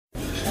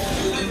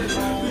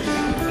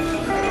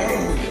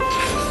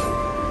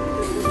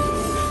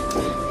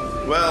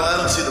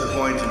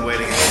point in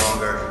waiting any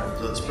longer,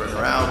 so let's bring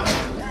her out.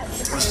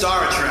 The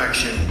star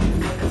attraction,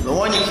 the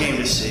one you came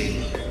to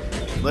see.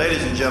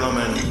 Ladies and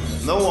gentlemen,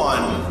 the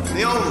one,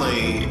 the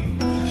only,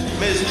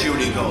 Miss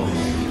Judy Gold.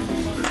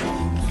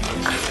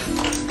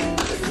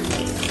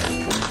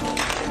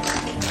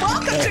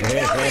 Welcome to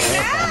Kill Me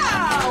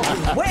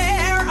Now!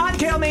 We're on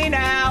Kill Me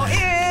Now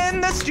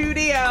in the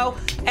studio.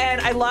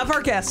 And I love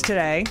our guest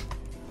today.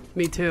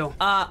 Me too.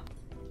 I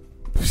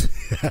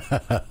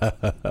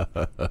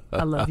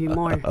love you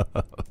more.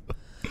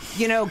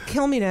 You know,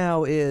 Kill Me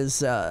Now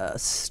is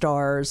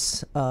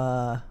stars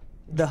the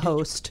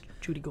host,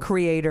 Judy Gold.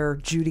 creator,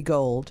 Judy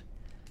Gold.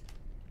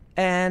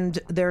 And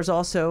there's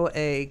also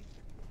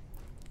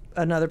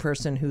another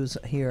person who's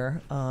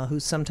here,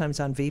 who's sometimes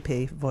on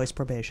VP, voice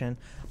probation,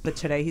 but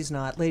today he's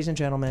not. Ladies and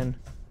gentlemen,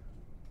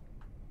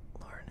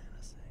 Lauren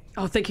Hennessy.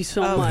 Oh, thank you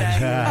so much.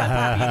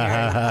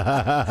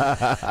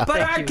 But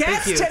our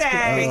guest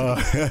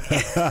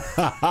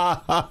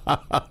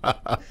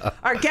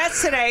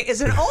today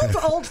is an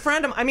old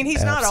friend of mine. I mean,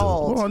 he's not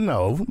old. Well,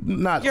 no,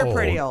 not You're old.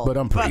 pretty old. But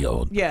I'm pretty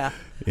old. Yeah.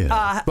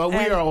 Yeah. But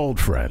we are old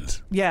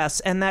friends.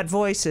 Yes, and that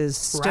voice is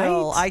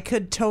still, Right? I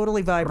could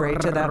totally vibrate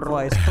to that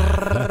voice.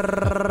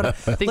 I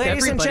think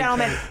Ladies and everybody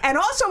gentlemen, can. and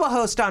also a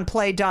host on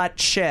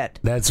Play.shit.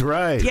 That's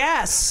right.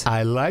 Yes.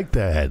 I like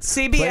that.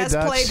 CBS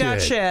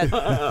Play.shit.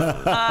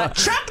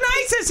 Chuck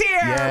Nice is here.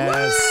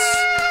 Yes.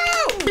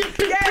 Woo!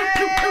 Yay!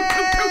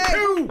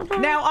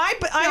 Now, I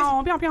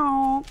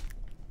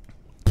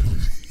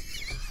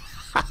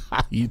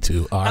You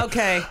two are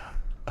okay.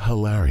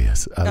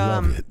 hilarious. I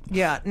love it.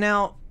 Yeah.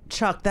 Now,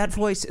 Chuck, that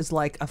voice is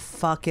like a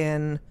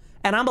fucking,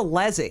 and I'm a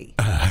lessee,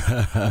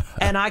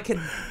 and I could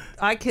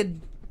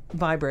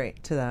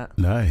vibrate to that.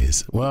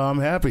 Nice. Well, I'm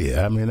happy.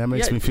 I mean, that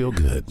makes Yeah. me feel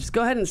good. Just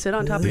go ahead and sit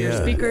on top of your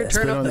speaker,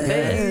 turn up the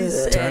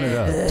bass. Turn it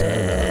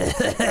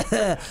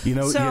up. You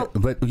know, So-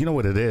 but you know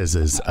what it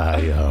is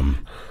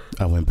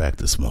I went back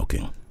to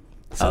smoking.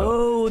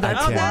 Oh, that's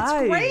I Oh, can't- that's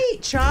why.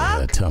 great, Chuck.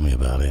 Yeah, tell me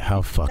about it.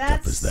 How fucked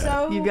up is that?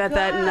 so You got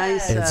that good.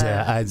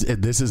 nice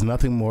This is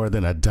nothing more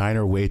than a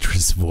diner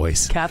waitress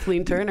voice.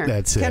 Kathleen Turner.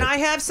 That's it. Can I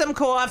have some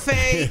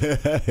coffee?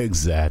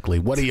 Exactly.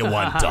 What do you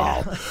want,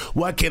 doll?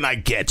 What can I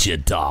get you,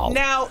 doll?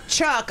 Now,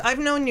 Chuck, I've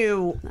known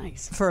you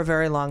Nice. for a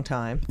very long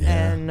time,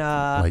 Yeah. and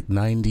like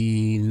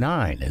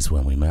 99 is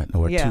when we met,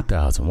 or Yeah.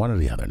 2000, one or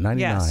the other.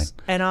 99. yes,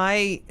 and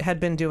I had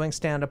been doing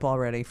stand-up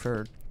already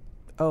for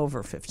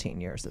over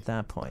 15 years at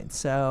that point.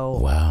 So,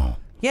 Wow.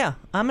 yeah,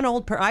 I'm an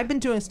old I've been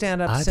doing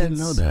stand-up I since didn't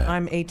know that.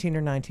 I'm 18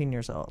 or 19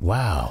 years old.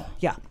 Wow.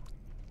 Yeah.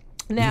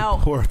 Now,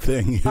 Poor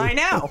thing. You. I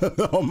know.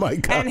 Oh my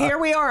God. and here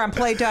we are on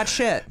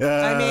Play.shit.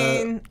 I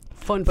mean,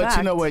 Fun But fact.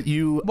 you know what?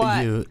 You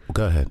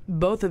go ahead.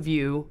 Both of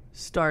you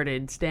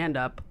started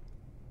stand-up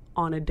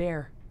on a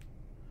dare.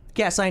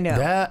 yes, I know.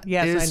 That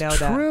yes, is I know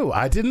true. that.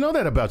 I didn't know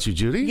that about you,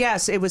 Judy.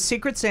 Yes, it was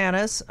Secret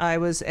Santas. I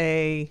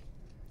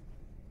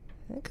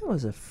think I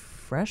was a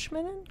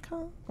freshman in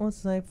college.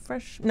 Was I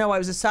fresh? No, I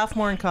was a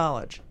sophomore in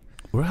college.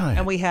 Right.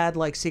 And we had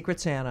like Secret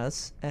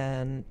Santas,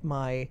 and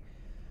my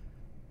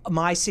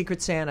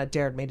Secret Santa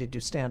dared me to do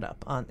stand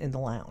up in the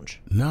lounge.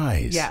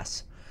 Nice.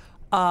 Yes.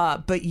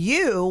 But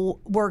you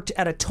worked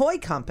at a toy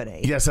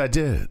company. Yes, I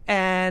did.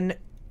 And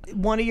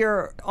one of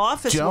your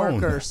office Joan.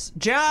 workers,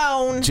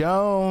 Joan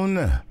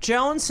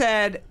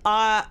said,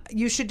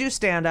 you should do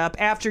stand up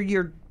after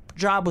your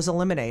job was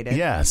eliminated.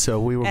 Yeah,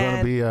 so we were going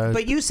to be.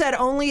 But you said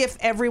only if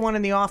everyone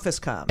in the office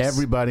comes.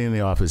 Everybody in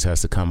the office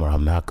has to come, or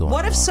I'm not going.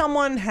 What if along.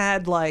 someone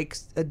had like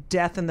a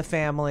death in the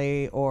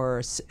family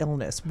or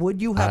illness?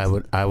 Would you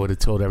have? I would have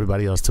told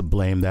everybody else to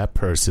blame that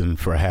person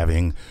for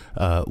having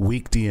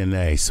weak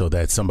DNA, so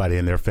that somebody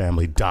in their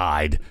family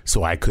died,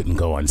 so I couldn't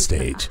go on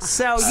stage.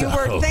 So you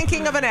were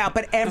thinking of an out,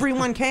 but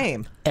everyone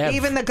came.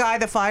 Even the guy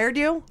that fired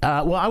you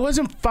Well, I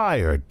wasn't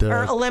fired.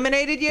 or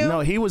eliminated you.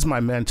 No, he was my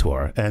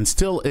mentor, and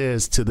still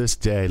is to this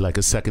day, like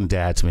a second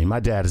dad to me. My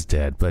dad is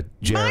dead, but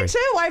Jerry. Mine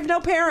too. I have no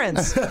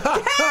parents. Yay!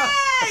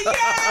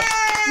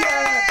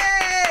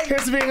 Yay!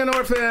 Here's being an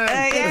orphan.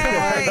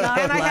 Yay!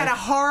 And I had a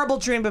horrible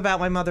dream about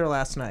my mother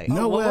last night.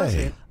 No what way. was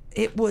it?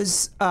 It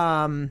was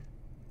all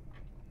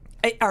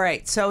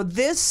right. So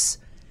this.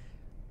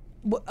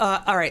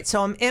 All right.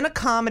 So I'm in a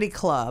comedy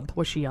club.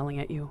 Was she yelling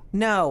at you?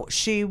 No,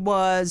 she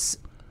was.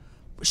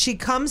 She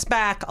comes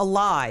back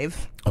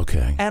alive,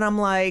 Okay. and I'm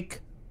like,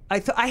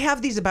 I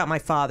have these about my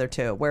father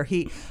too, where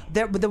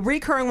the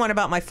recurring one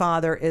about my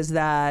father is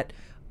that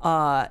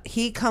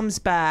he comes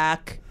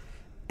back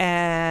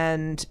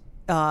and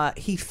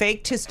he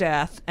faked his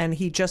death and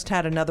he just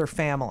had another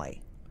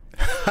family,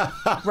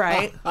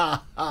 right?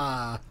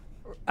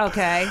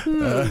 Okay.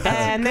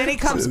 And then he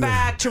comes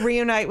back to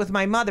reunite with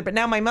my mother, but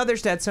now my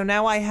mother's dead, so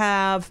now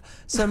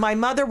my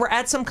mother, we're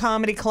at some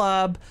comedy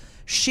club.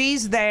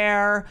 She's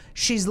there.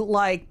 She's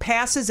like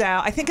passes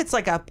out. I think it's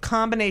like a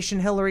combination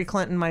Hillary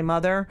Clinton, my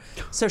mother.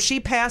 So she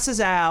passes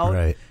out,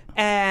 Right.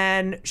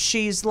 and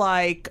she's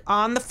like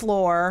on the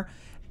floor,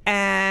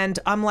 And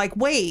I'm like,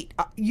 wait,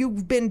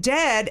 you've been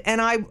dead,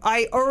 and I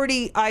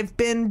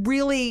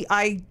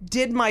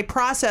did my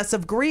process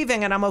of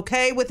grieving, and I'm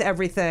okay with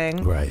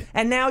everything. Right.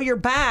 And now you're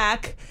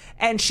back,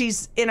 and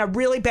she's in a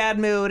really bad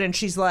mood, and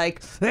she's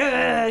like,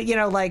 and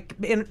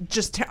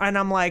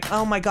I'm like,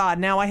 oh my God,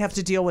 now I have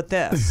to deal with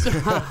this.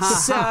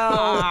 So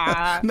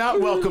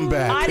Not welcome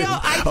back. I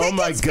think oh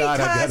my it's God,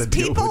 I because gotta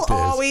deal people with this.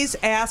 always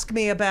ask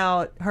me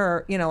about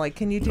her, like,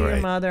 can you do your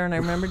Right. mother? And I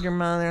remembered your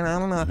mother, and I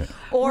don't know.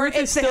 Or Ruth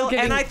is it's still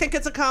giving- and I think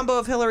it's a combo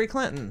of Hillary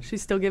Clinton.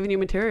 She's still giving you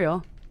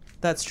material.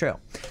 That's true.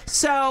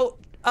 So,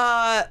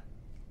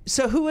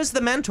 who is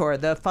the mentor,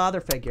 the father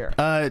figure?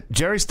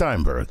 Jerry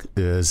Steinberg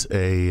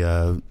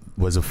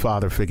was a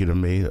father figure to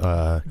me.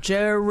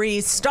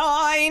 Jerry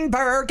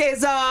Steinberg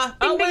is a.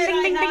 Oh wait,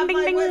 I have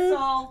my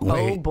whistle.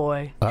 Wait. Oh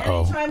boy.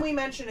 Uh-oh. Anytime we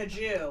mention a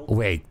Jew.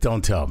 Wait,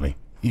 don't tell me.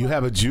 You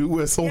have a Jew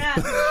whistle?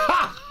 Yes.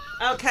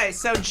 Okay,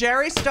 so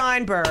Jerry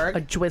Steinberg.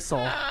 A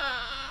jwistle.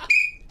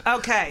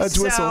 Okay, A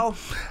whistle. so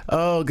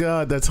Oh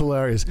God, that's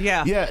hilarious.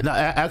 Yeah. Yeah. No,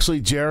 actually,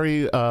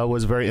 Jerry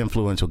was a very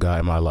influential guy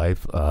in my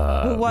life.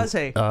 who was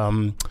he?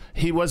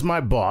 He was my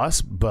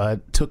boss,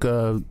 but took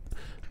an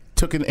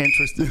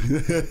interest.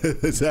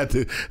 Is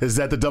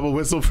that the double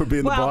whistle for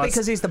being the boss? Well,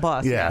 because he's the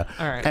boss. Yeah.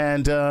 All right.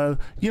 And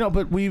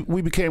but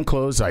we became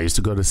close. I used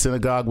to go to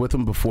synagogue with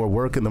him before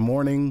work in the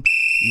morning.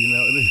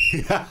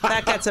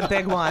 That gets a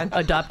big one.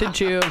 Adopted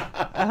Jew.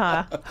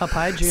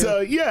 Hapai Jew. So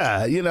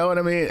yeah, you know what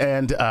I mean,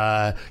 and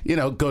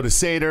go to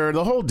Seder,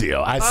 the whole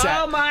deal.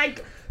 Oh my!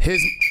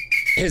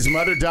 His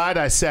mother died.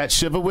 I sat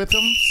Shiva with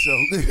him. So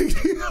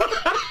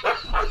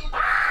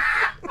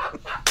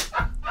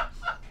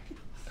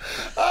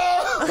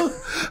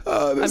this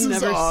I've is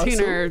never awesome. seen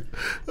her.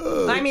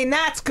 I mean,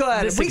 that's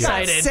good. This We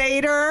got excited.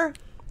 Seder,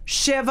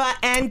 Shiva,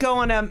 and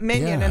going to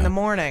Minyan Yeah. in the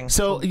morning.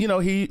 So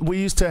we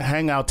used to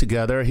hang out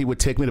together. He would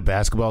take me to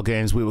basketball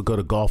games. We would go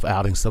to golf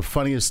outings. The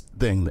funniest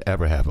thing that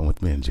ever happened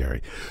with me and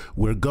Jerry,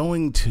 we're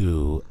going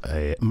to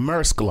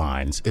Maersk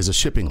Lines is a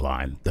shipping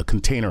line, the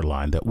container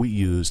line that we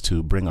use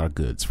to bring our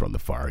goods from the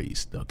Far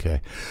East.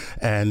 Okay,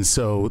 and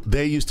so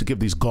they used to give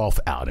these golf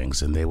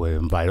outings, and they would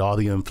invite all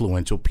the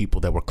influential people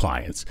that were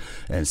clients.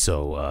 And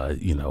so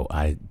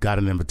I got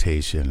an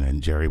invitation,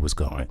 and Jerry was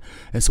going.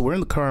 And so we're in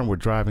the car and we're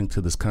driving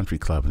to this country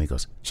club. And he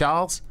goes,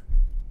 Charles,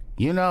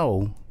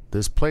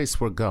 this place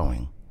we're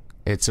going,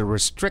 it's a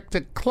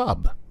restricted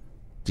club.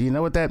 Do you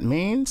know what that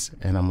means?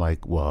 And I'm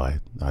like, well,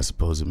 I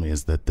suppose it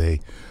means that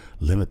they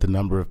limit the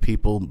number of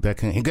people that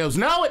can. He goes,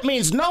 no, it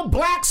means no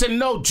blacks and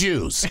no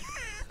Jews.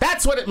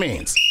 That's what it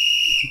means.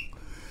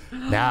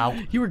 Now,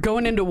 You were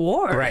going into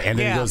war. right, and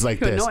then Yeah. he goes like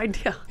You had this. no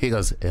idea. He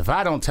goes, if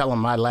I don't tell him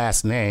my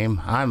last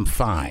name, I'm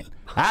fine.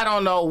 I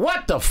don't know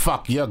what the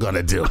fuck you're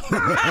gonna do.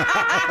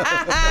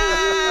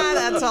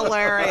 That's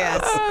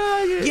hilarious.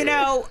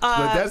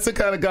 But that's the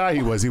kind of guy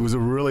he was. He was a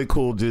really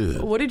cool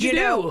dude. What did you, You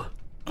do? know-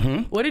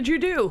 What did you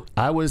do?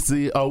 I was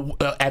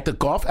at the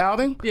golf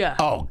outing. Yeah.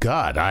 Oh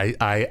God,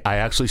 I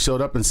actually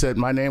showed up and said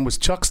my name was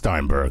Chuck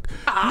Steinberg.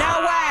 No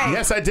way.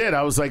 Yes, I did.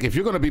 I was like, if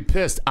you're gonna be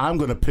pissed, I'm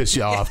gonna piss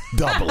you off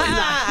doubly.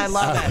 I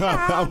love it.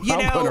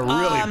 I'm gonna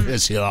really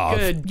piss you off.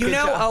 Good. You good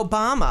know, job.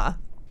 Obama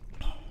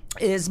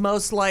is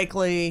most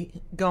likely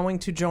going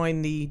to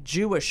join the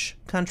Jewish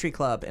country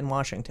club in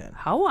Washington.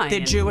 Hawaiian. The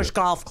Jewish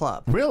golf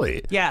club.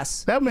 Really?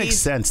 Yes. That makes He's-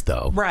 sense,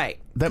 though. Right.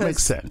 That 'Cause,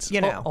 makes sense.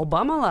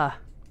 Obama la.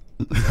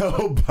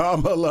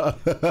 Obama,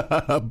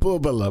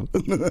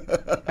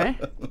 boobala. Right?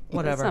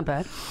 Whatever. That's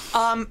not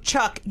bad.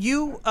 Chuck,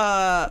 you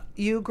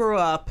grew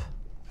up.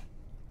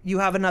 You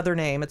have another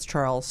name. It's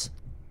Charles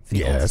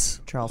Fields.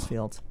 Yes. Charles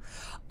Fields.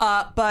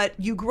 But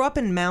you grew up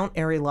in Mount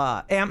Airy,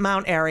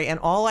 and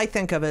all I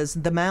think of is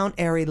the Mount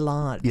Airy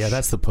Lodge. Yeah,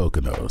 that's the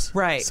Poconos.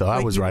 Right. So I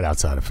Like was you- right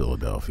outside of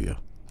Philadelphia.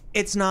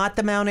 It's not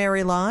the Mount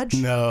Airy Lodge?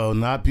 No,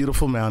 not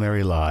beautiful Mount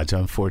Airy Lodge,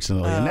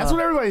 unfortunately. And that's what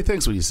everybody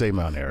thinks when you say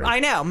Mount Airy. I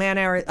know, Mount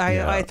Airy.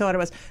 Yeah. I thought it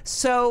was.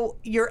 So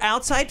you're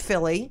outside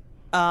Philly.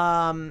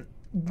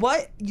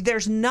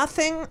 There's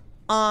nothing.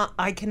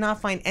 I cannot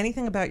find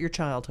anything about your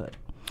childhood.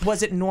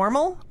 Was it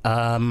normal?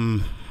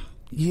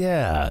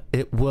 Yeah,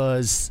 it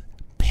was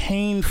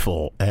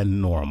painful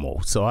and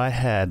normal. So I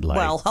had like...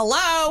 Well,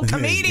 hello,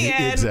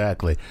 comedian.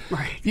 Exactly.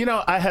 Right.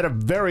 I had a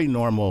very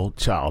normal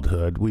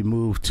childhood. We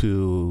moved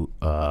to,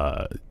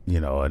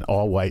 an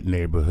all-white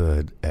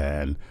neighborhood,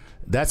 and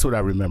that's what I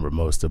remember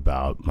most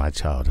about my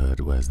childhood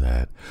was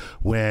that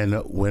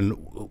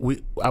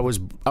I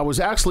was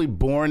actually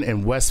born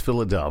in West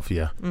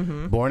Philadelphia,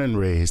 born and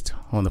raised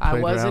on the I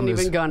playground. wasn't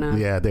even gonna.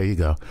 Yeah, there you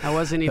go. I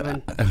wasn't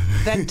even.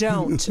 Then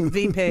don't,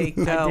 VP.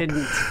 Go. I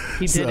didn't.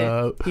 He did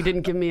So- it. He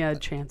didn't give me a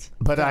chance.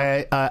 But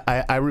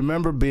I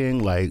remember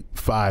being like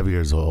 5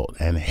 years old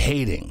and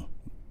hating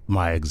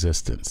my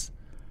existence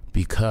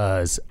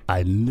because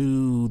I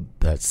knew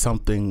that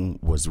something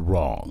was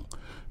wrong.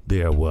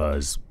 There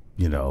was,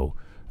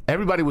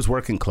 everybody was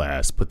working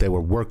class, but they were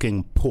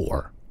working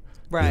poor.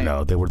 Right.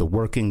 They were the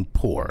working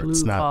poor.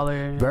 It's not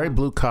collar, very yeah.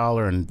 blue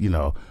collar, and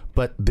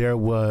but there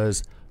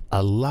was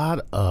a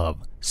lot of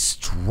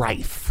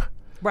strife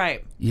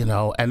Right. You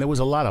know, and there was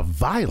a lot of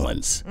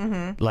violence.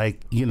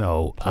 Like, you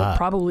know,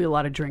 Probably a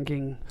lot of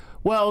drinking.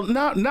 well,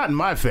 not in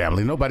my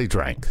family. Nobody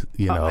drank.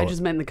 You know, I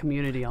just meant in the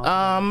community.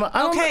 I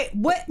don't Okay,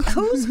 what?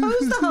 Who's the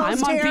host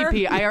I'm on here?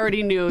 VP. I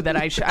already knew that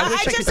I wish I could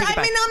take it back.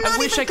 I'm not I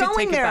wish even I could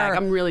going take there. it back.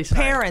 I'm really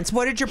sorry. Parents,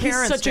 what did your He's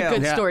parents such do? a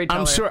good storyteller.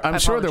 I'm sure I there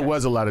apologize.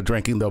 was a lot of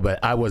drinking though, but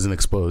I wasn't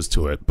exposed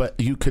to it. But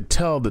you could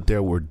tell that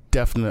there were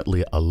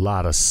definitely a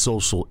lot of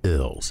social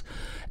ills,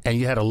 and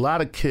you had a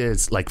lot of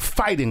kids. Like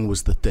fighting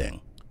was the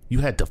thing. You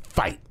had to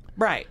fight.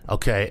 Right.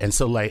 Okay, and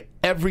so like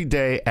every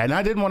day, and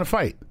I didn't want to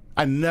fight.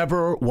 I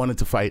never wanted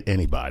to fight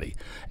anybody,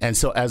 and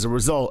so as a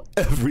result,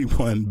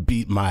 everyone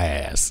beat my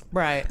ass.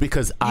 Right.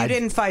 Because I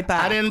didn't fight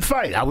back. I didn't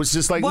fight. I was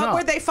just like, What no.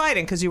 were they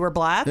fighting? Because you were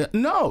black?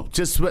 No,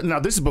 just now.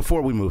 This is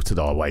before we moved to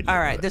the all white. All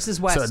right, this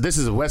is West. So this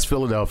is West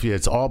Philadelphia.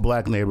 It's all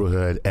black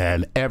neighborhood,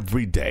 and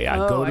every day I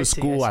go to I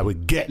see, school, I see. I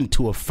would get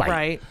into a fight.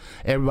 Right.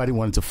 Everybody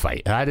wanted to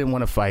fight, and I didn't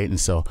want to fight. And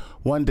so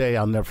one day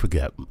I'll never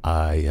forget.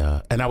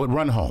 I would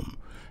run home,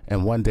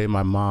 and one day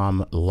my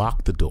mom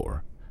locked the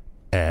door,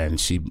 and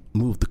she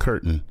moved the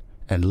curtain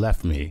and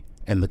left me.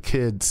 And the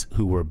kids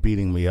who were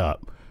beating me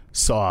up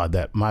saw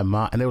that my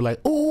mom, and they were like,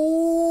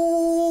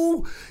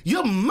 "Oh,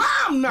 your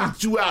mom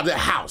knocked you out of the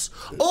house.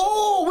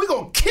 Oh, we're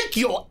gonna kick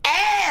your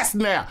ass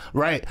now,"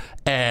 right?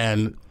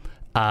 And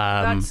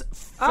That's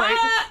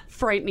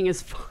frightening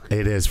as fuck.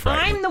 it is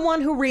frightening. I'm the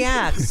one who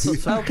reacts,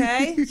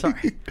 okay?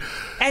 Sorry.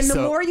 And the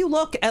So- more you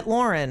look at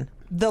Lauren,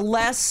 the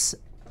less,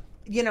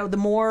 you know, the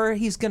more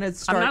he's going to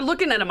start. I'm not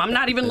looking at him. I'm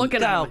not even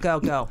looking at him.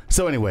 Go.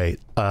 So anyway,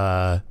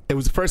 it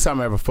was the first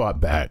time I ever fought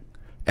back,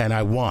 and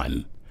I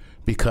won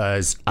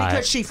because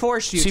she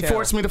forced you She to.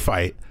 forced me to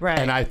fight, Right.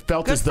 and I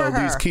felt Good as though for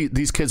her.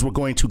 these kids were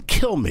going to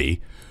kill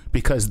me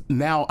because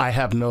now I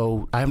have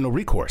no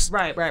recourse.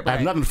 Right. I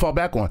have nothing to fall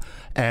back on,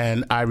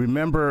 and I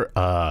remember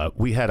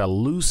we had a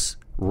loose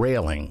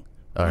railing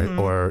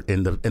or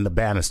in the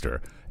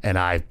banister, and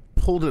I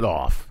pulled it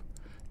off,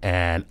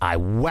 and I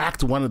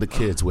whacked one of the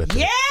kids with it.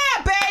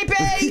 Yeah,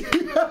 baby!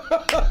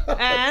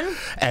 And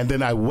And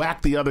then I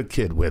whacked the other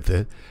kid with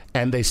it,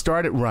 and they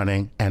started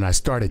running, and I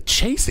started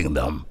chasing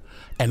them.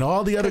 And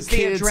all the other 'Cause the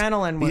kids,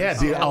 adrenaline was-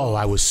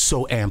 I was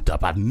so amped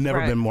up. I've never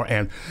Right. been more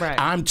amped. Right.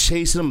 I'm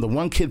chasing them. The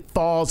one kid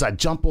falls. I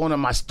jump on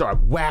him. I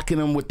start whacking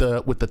him with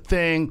the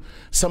thing.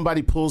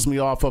 Somebody pulls me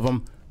off of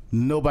him.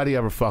 Nobody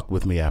ever fucked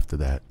with me after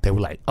that. They were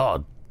like,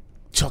 "Oh,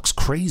 Chuck's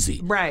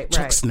crazy." Right,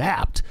 Chuck right.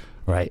 snapped.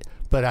 Right.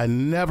 But I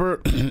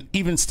never,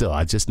 even still,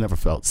 I just never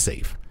felt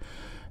safe.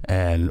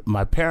 And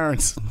my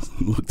parents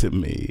looked at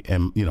me,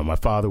 and you know, my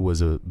father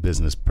was a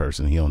business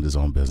person; he owned his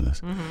own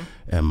business.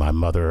 And my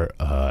mother,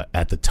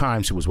 at the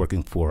time, she was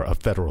working for a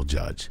federal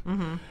judge.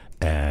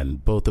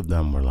 And both of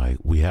them were like,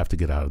 "We have to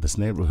get out of this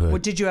neighborhood."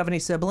 what, did you have any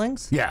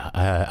siblings? Yeah,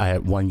 I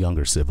had one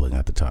younger sibling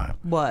at the time.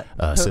 What?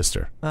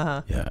 Sister.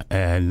 Yeah,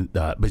 and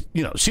but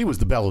you know, she was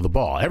the belle of the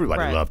ball.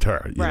 Everybody Right. loved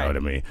her. You Right. know what I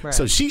mean? Right.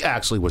 So she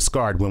actually was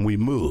scarred when we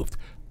moved.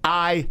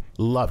 I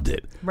loved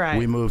it. Right.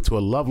 We moved to a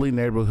lovely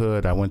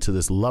neighborhood. I went to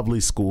this lovely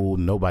school.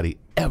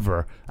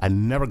 I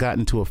never got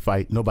into a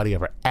fight. Nobody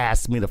ever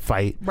asked me to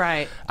fight.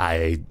 Right.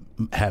 I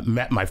had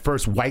met my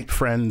first white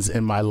friends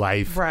in my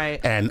life. Right.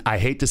 And I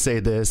hate to say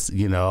this,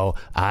 you know,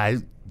 I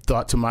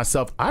thought to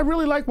myself, I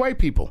really like white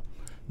people.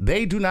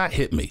 They do not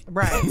hit me.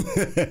 Right.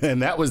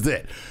 And that was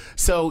it.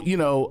 So, you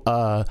know,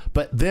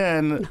 but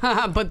then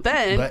But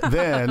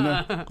then,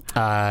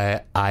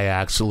 I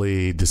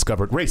actually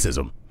discovered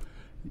racism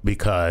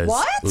because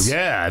What?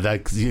 Yeah,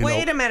 like you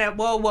Wait know. a minute.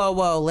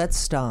 Whoa. Let's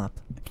stop.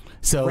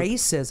 So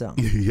Racism.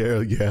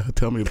 yeah.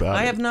 Tell me about it.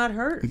 I have not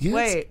heard. Yes,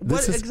 Wait,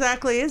 this what is-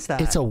 exactly is that?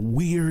 It's a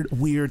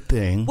weird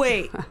thing.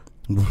 Wait.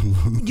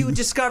 You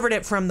discovered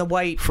it from the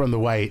white. From the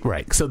white,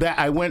 right? So that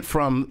I went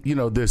from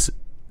this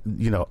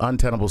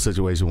untenable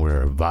situation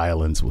where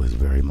violence was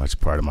very much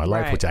part of my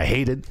life, Right. which I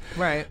hated,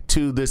 Right.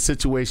 to this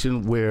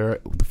situation where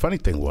the funny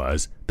thing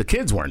was the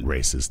kids weren't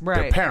racist, their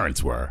Right.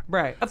 parents were,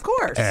 Right. Of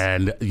course.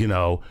 and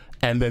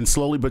and then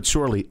slowly but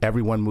surely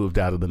everyone moved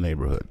out of the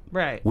neighborhood.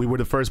 Right. We were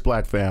the first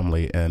black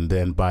family, and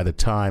then by the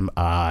time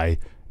I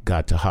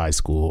got to high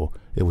school,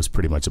 it was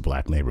pretty much a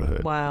black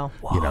neighborhood. Wow.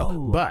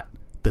 But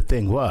the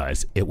thing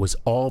was, it was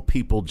all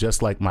people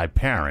just like my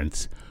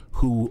parents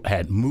who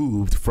had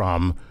moved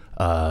from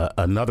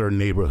another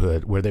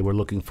neighborhood where they were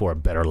looking for a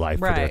better life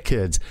for their Right.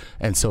 kids,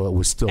 and so it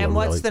was still. And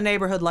what's the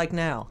neighborhood like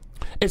now?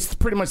 It's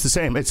pretty much the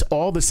same. It's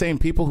all the same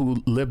people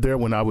who lived there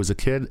when I was a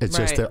kid. It's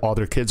just Right. that all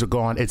their kids are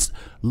gone. It's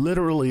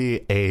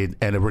literally a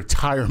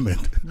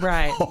retirement.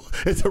 Right.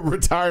 It's a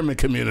retirement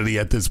community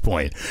at this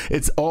point.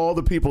 It's all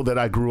the people that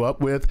I grew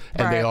up with,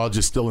 and they Right. all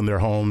just still in their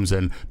homes,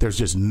 and there's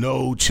just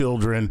no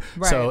children.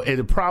 So Right.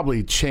 it'll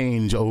probably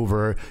change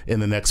over in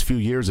the next few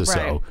years or Right.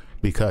 so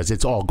because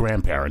it's all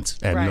grandparents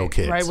and no Right.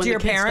 kids. Right, when Do your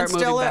the kids start parents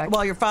moving still? back.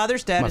 Well, your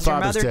father's dead. My Is your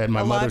father's mother dead.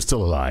 My alive? mother's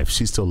still alive.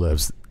 She still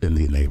lives in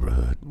the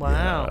neighborhood.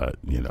 Wow.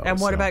 Yeah, And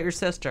what so. about your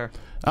sister?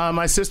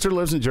 My sister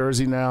lives in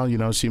Jersey now.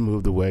 She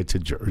moved away to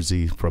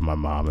Jersey from my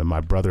mom, and my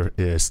brother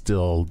is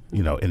still,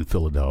 in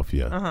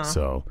Philadelphia.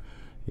 So,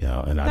 You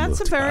know, and I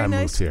That's a very moved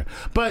nice- here.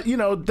 But you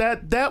know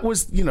that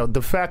was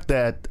the fact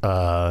that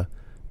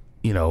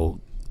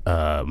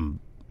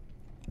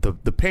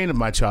the pain of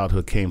my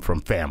childhood came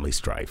from family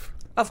strife.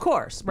 Of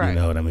course, right. You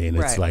know what I mean?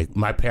 It's Right. like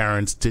my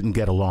parents didn't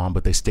get along,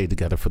 but they stayed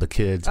together for the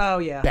kids. Oh,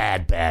 yeah.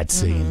 Bad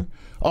scene.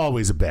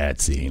 Always a bad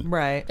scene.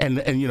 Right. And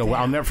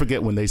I'll never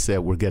forget when they said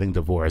we're getting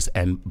divorced,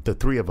 and the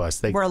three of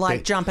us, We're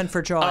like jumping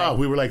for joy. Oh,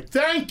 we were like,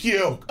 thank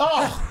you.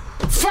 Oh,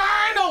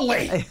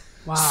 finally.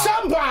 Wow.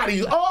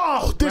 Somebody,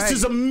 this Right.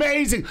 is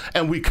amazing.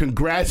 And we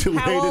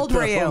congratulated How old them.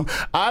 were you?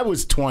 I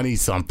was 20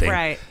 something.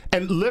 Right.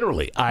 And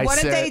literally, I what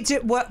said, did they do?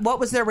 What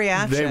was their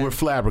reaction? they were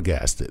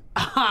flabbergasted.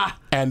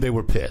 And they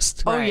were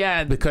pissed. Oh Right.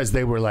 yeah. Because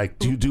they were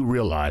like, you do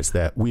realize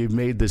that we've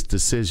made this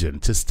decision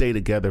to stay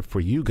together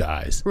for you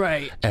guys.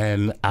 Right.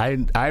 And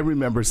I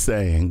remember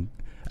saying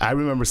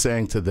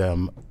to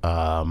them,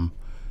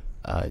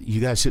 you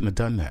guys shouldn't have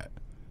done that.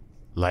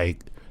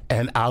 Like,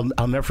 and I'll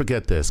never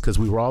forget this because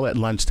we were all at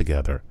lunch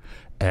together,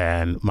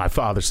 and my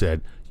father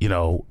said,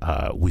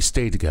 we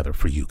stayed together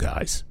for you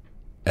guys,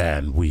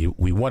 and we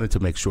wanted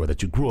to make sure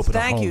that you grew up in a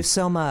home. Thank you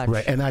so much.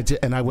 Right, and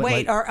I went.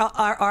 Wait, like,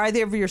 are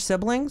either of your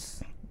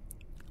siblings?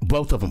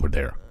 both of them were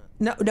there.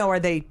 No, are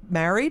they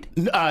married?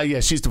 Yeah,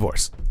 she's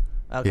divorced.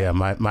 Okay. Yeah,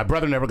 my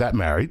brother never got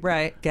married.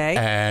 Right, gay.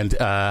 And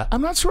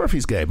I'm not sure if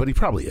he's gay, but he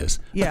probably is.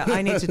 Yeah,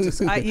 I need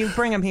to. You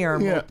bring him here.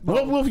 And Yeah,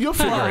 well, you'll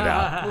figure it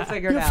out. we'll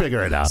figure it You'll out.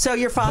 figure it out. So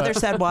your father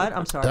said what?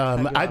 I'm sorry. to cut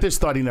you I off. just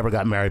thought he never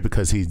got married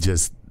because he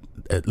just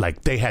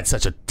they had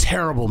such a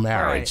terrible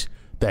marriage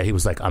that he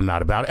was like, I'm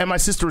not about it. And my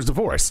sister is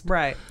divorced.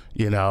 Right.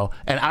 And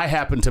I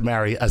happened to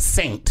marry a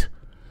saint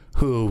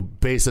who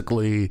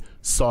basically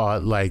saw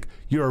like,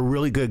 you're a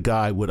really good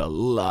guy with a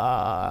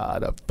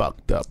lot of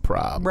fucked up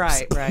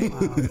problems. Right.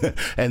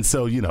 And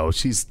so,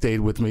 she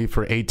stayed with me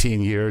for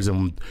 18 years,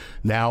 and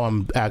now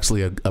I'm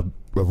actually a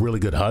really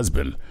good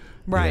husband.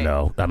 Right.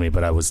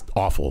 But I was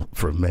awful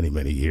for many,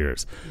 many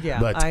years. Yeah,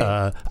 But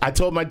I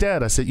told my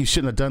dad, I said, you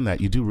shouldn't have done that.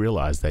 You do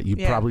realize that you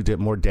probably did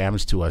more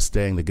damage to us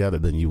staying together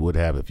than you would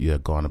have if you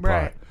had gone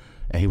apart. Right.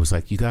 And he was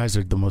like, you guys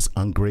are the most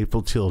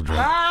ungrateful children.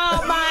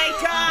 Oh my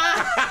God!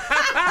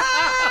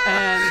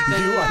 And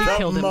then You he are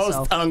killed the most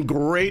himself.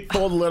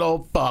 ungrateful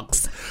little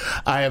fucks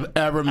I have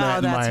ever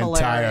met in my that's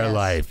entire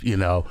hilarious.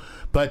 life,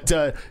 But,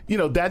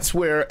 that's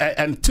where,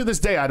 and to this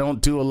day, I don't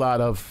do a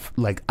lot of,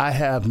 like, I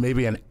have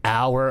maybe an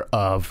hour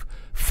of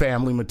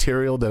family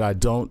material that I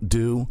don't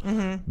do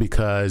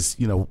because,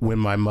 when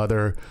my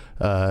mother,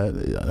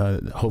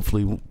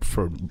 hopefully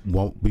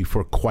won't be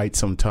for quite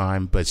some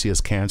time, but she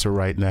has cancer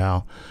right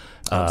now.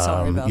 I'm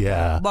sorry about yeah.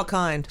 that. What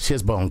kind? She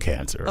has bone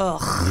cancer.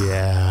 Ugh.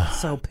 Yeah.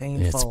 So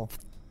painful.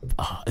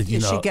 You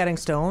Is she know, getting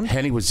stoned?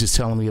 Henny was just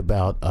telling me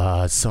about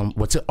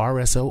what's it,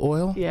 RSO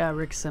oil? Yeah,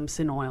 Rick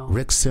Simpson oil.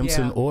 Rick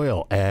Simpson Yeah.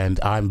 oil. And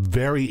I'm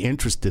very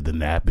interested in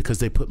that because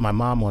they put my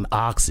mom on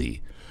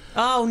Oxy.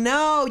 Oh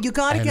no! You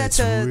got to And get it's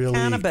the really,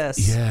 cannabis.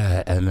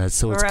 Yeah, and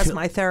so Or it's as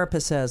my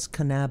therapist says,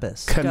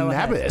 cannabis. Go ahead.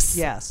 cannabis.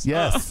 Yes.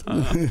 Yes.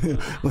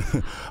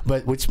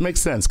 But which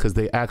makes sense because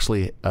they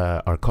actually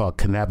are called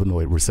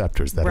cannabinoid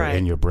receptors that are Right.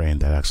 in your brain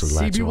that actually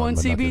latch CB1, on.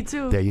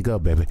 CB2. There you go,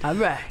 baby. All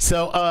right.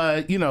 So,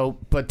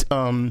 but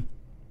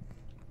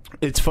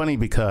it's funny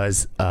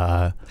because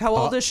How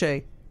old is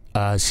she?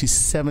 she's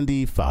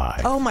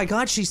 75. Oh my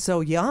God, she's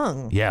so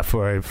young. Yeah,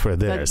 for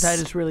this. That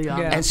is really young.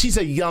 Yeah. And she's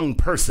a young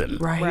person.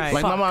 Right. Right.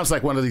 Like my mom's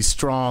like one of these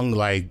strong,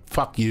 like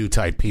fuck you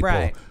type people.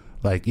 Right.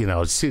 Like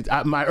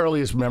my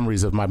earliest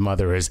memories of my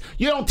mother is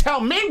you don't tell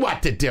me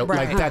what to do.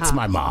 Right. Like that's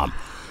my mom.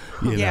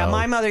 You Yeah, know?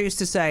 my mother used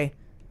to say,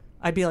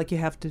 I'd be like, you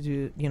have to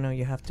do,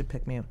 you have to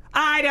pick me up.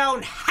 I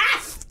don't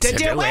have to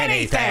do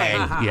anything.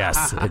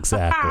 Yes,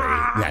 exactly.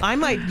 Yeah. I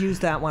might use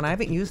that one. I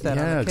haven't used that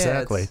on Yeah, the kids.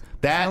 exactly.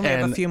 That I only have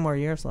and- a few more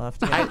years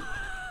left.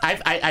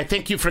 I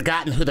think you've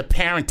forgotten who the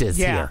parent is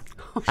Yeah.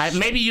 here.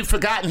 Maybe you've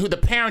forgotten who the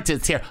parent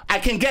is here. I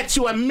can get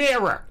you a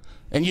mirror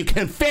and you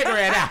can figure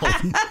it out.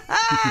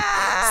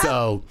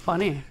 So,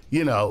 Funny.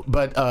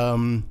 but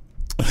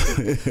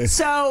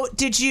So,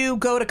 did you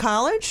go to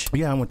college?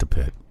 yeah, I went to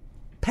Pitt.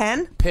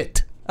 Penn?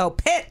 Pitt. Oh,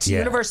 Pitt, Yeah.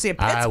 University of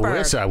Pittsburgh. I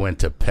wish I went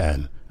to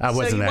Penn. I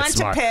wasn't you that went to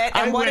smart. Pitt,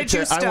 and what did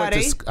you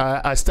study?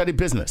 I studied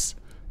business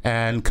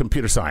and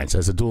computer science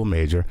as a dual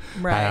major.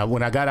 Right.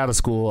 When I got out of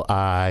school,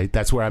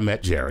 that's where I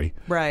met Jerry.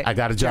 Right. I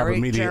got a job Jerry-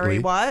 immediately. Jerry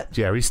what?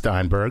 Jerry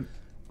Steinberg.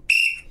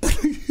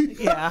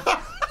 Yeah.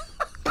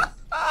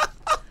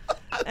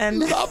 And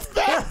Love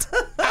that.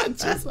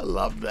 I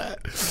love that.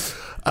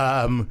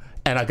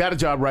 And I got a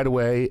job right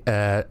away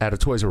at a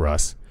Toys R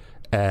Us.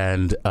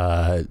 And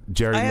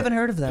Jerry. I haven't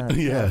heard of that.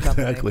 Yeah,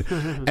 company. exactly.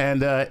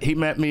 And he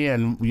met me,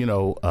 and we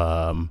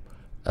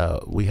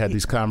had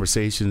these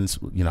conversations.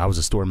 I was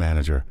a store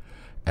manager,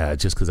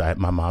 just because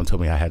my mom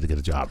told me I had to get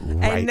a job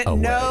right And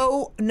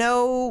away.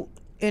 no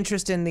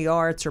interest in the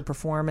arts or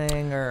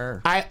performing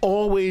or I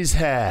always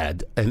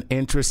had an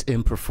interest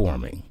in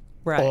performing.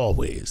 Right.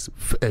 Always.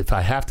 If I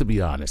have to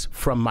be honest,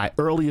 from my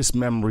earliest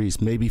memories,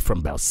 maybe from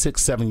about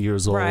 6-7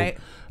 years old, Right.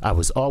 I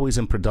was always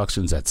in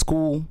productions at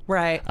school.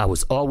 Right. I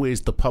was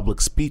always the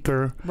public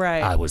speaker.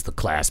 Right. I was the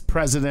class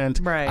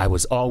president. Right. I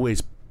was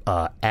always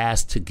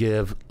asked to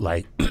give,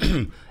 like,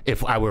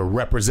 if I were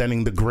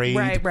representing the grade,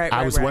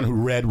 I was the one who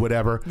read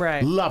whatever.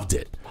 Right. Loved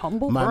it.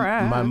 Humble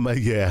brag.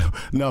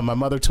 My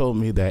mother told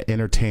me that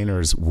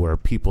entertainers were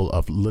people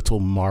of little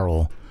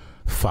moral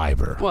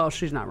fiber. Well,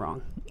 she's not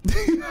wrong.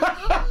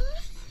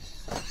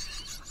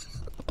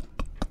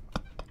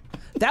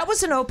 That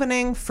was an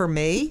opening for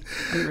me.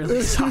 I'm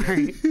really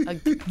sorry.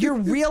 You're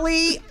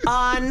really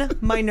on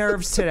my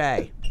nerves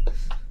today.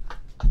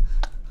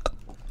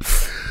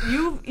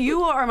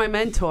 You are my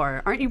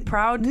mentor. Aren't you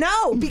proud?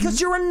 No,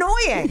 because you're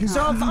annoying.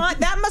 So if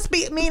that must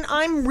mean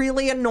I'm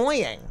really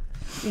annoying.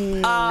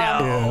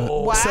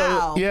 No.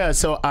 Wow.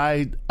 So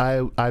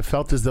I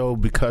felt as though,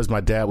 because my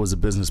dad was a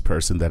business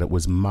person, that it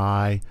was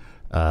my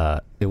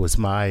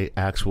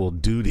actual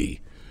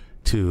duty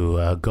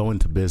to go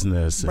into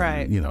business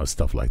and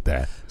stuff like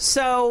that.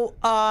 So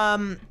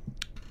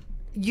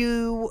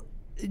you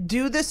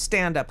do this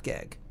stand-up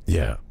gig.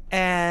 Yeah.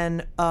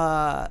 And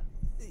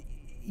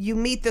you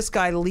meet this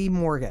guy, Lee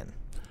Morgan.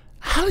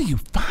 How do you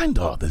find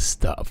all this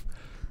stuff?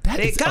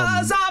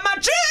 Because I'm a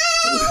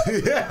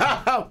Jew!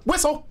 Yeah.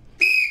 Whistle.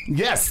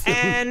 Yes.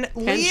 And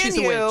Lee she's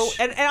and a you, witch.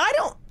 and I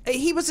don't,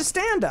 he was a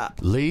stand-up.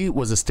 Lee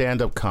was a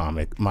stand-up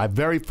comic. My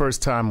very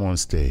first time on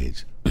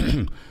stage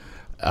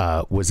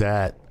was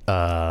at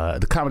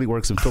the Comedy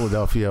Works in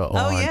Philadelphia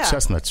on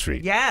Chestnut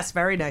Street. Yes,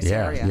 very nice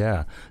area.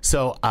 Yeah.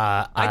 So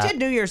I did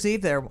New Year's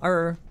Eve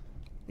there,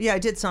 I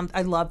did some.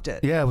 I loved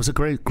it. Yeah, it was a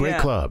great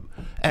club.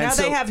 And now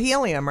they have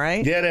Helium,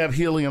 right? Yeah, they have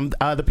Helium.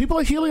 The people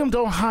at Helium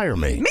don't hire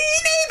me. Me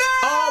neither.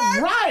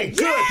 All right,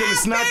 good. Yeah, Then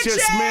it's not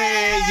just me.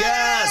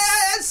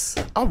 Yes.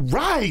 All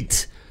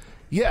right.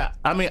 Yeah,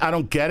 I mean, I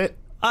don't get it.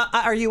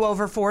 Are you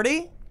over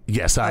 40?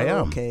 Yes, I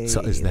am. Okay.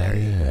 So is that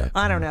it?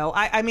 I don't know.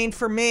 I mean,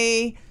 for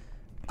me,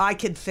 I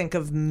could think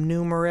of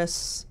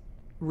numerous.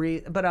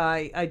 But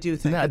I do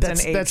think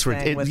it's an age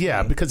thing with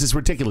me. Because it's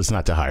ridiculous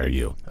not to hire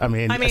you. I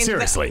mean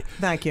seriously.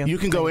 Thank you. You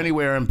can go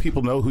anywhere and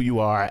people know who you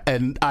are.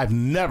 And I've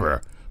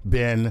never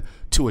been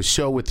to a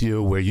show with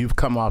you where you've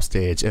come off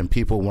stage and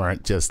people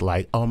weren't just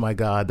like, "Oh my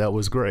God, that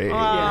was great."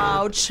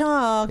 Oh,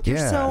 Chuck, you're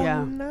so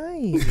Yeah.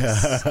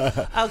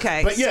 nice.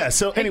 Okay. But yeah,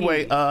 so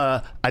anyway,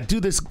 I do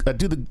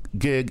the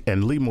gig,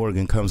 and Lee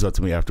Morgan comes up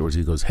to me afterwards.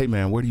 He goes, "Hey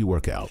man, where do you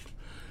work out?"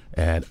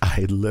 And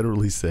I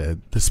literally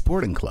said, "The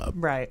Sporting Club."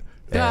 Right.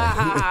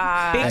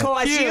 Ah,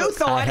 Because cute. you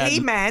thought he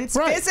meant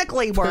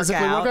physically work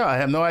out. I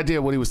have no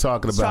idea what he was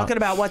talking about. Talking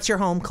about what's your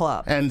home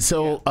club. And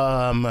so,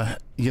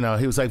 he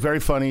was like, very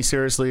funny.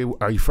 Seriously,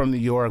 are you from New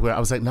York? I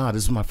was like, no,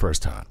 this is my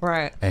first time.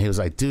 Right. And he was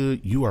like,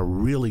 dude, you are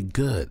really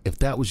good. If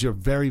that was your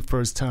very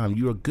first time,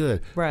 you are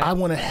good. Right. I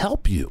want to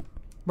help you.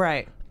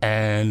 Right.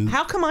 And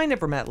how come I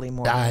never met Lee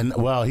Morgan?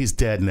 Well, he's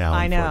dead now.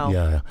 I know.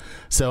 Yeah.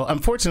 So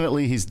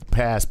unfortunately, he's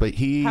passed. But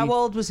how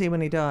old was he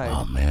when he died?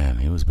 Oh man,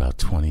 he was about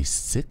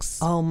 26.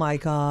 Oh my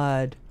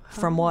God.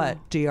 From what?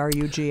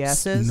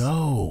 DRUGS's?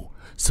 No.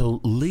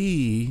 So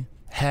Lee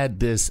had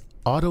this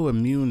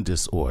autoimmune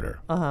disorder.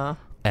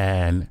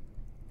 And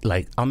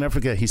like, I'll never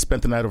forget, he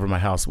spent the night over at my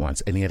house once,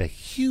 and he had a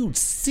huge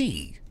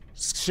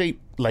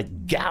C-shaped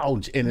like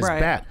gouge in his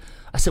back.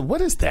 I said,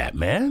 "What is that,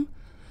 man?" And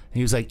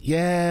he was like,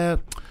 "Yeah,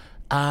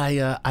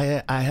 I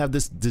have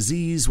this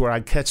disease where I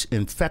catch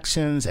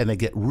infections and they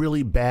get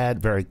really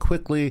bad very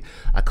quickly.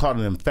 I caught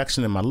an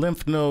infection in my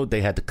lymph node.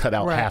 They had to cut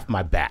out half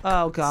my back."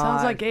 Oh God.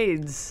 Sounds like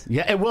AIDS.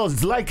 Yeah,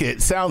 it's like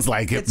it. Sounds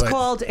like it. It's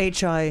called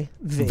HIV.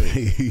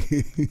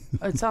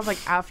 It sounds like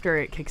after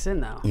it kicks in,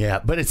 though. Yeah,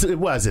 but it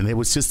wasn't. It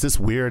was just this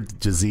weird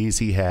disease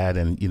he had,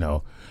 and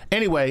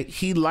Anyway,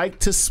 he liked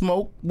to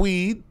smoke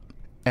weed,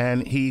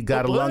 and he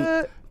got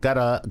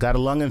a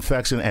lung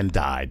infection and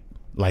died.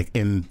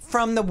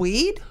 From the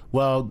weed?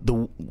 Well,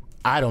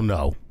 I don't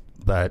know,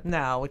 but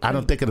no, I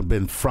don't think it'd have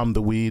been from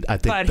the weed. I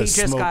think the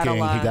smoking. He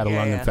got a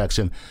lung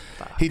infection.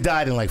 He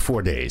died in like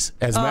 4 days.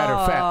 As a matter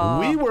of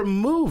fact, we were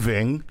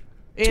moving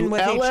to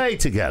LA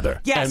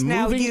together. Yes, and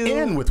moving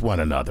in with one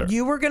another.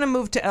 You were going to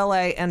move to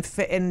LA and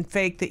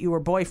fake that you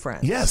were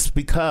boyfriends. Yes,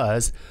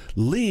 because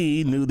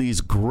Lee knew these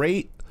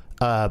great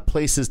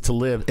places to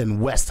live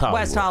in West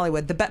Hollywood. West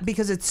Hollywood,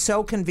 because it's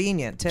so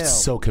convenient too.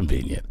 So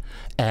convenient.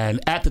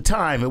 And at the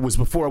time, it was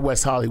before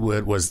West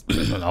Hollywood was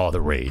all the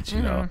rage,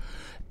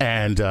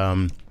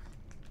 And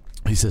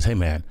he says, "Hey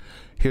man,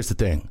 here's the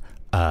thing.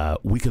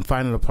 We can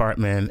find an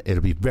apartment.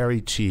 It'll be very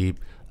cheap.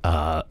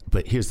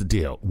 But here's the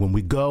deal. When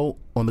we go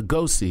on the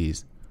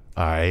go-sees,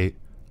 all right,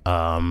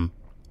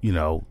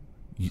 you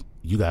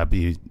gotta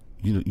be,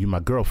 you're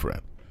my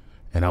girlfriend."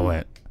 And I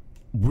went,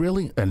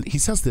 "Really?" And he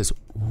says this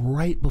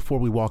right before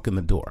we walk in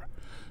the door.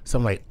 So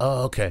I'm like,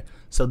 "Oh, okay."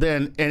 So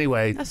then,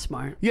 anyway. That's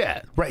smart.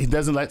 Yeah, right. He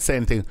doesn't say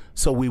anything.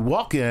 So we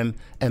walk in,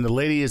 and the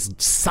lady is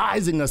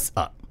sizing us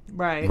up.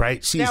 Right.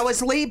 Right? Now,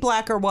 was Lee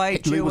black or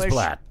white? Lee Jewish? was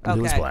black. Okay.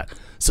 Lee was black.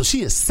 So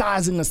she is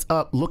sizing us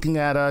up, looking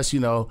at us,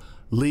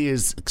 Lee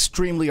is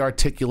extremely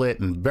articulate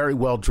and very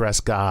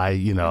well-dressed guy,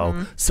 you know.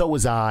 Mm-hmm. So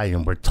was I,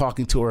 and we're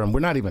talking to her, and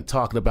we're not even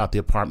talking about the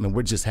apartment.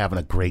 We're just having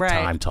a great Right.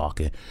 time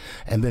talking.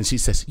 And then she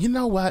says, you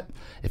know what?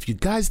 If you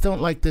guys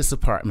don't like this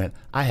apartment,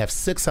 I have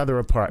 6 other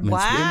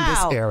apartments in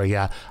Wow. this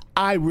area.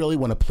 I really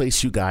want to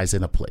place you guys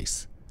in a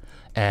place.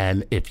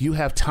 And if you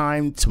have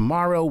time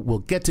tomorrow, we'll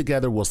get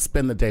together, we'll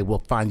spend the day, we'll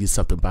find you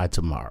something by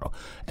tomorrow.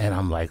 And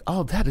I'm like,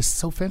 oh, that is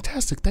so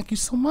fantastic. Thank you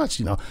so much,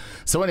 you know.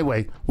 So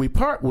anyway, we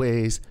part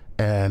ways,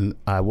 and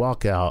I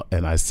walk out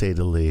and I say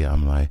to Lee,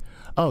 I'm like,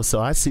 oh, so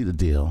I see the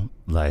deal.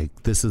 Like,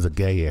 this is a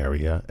gay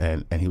area.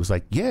 And he was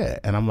like, yeah.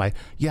 And I'm like,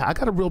 yeah, I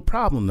got a real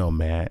problem though,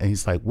 man. And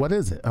he's like, what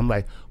is it? I'm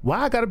like, why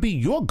I got to be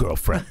your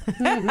girlfriend?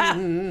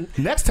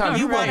 Next time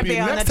You wanna be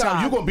on the next time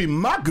top. you're going to be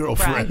my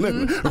girlfriend.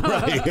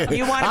 Right.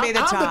 You wanna be the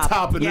I'm top. the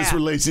top in this Yeah.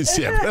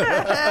 relationship.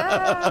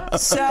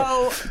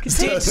 So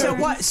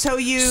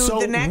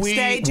the next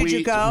day did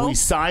you go? We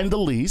signed the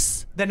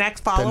lease. The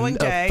next following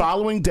day.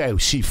 Following day,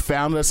 she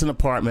found us an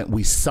apartment.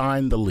 We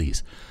signed the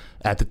lease.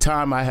 At the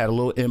time, I had a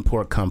little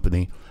import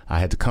company. I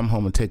had to come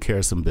home and take care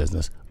of some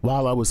business.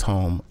 While I was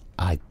home,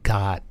 I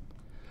got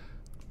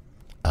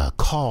a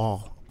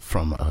call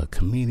from a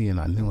comedian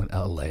I knew in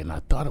LA, and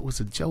I thought it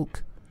was a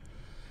joke.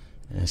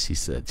 And she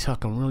said,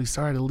 Chuck, I'm really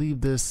sorry to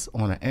leave this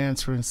on an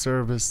answering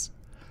service,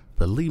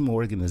 but Lee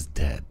Morgan is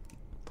dead.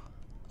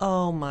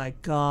 Oh my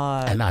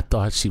God. And I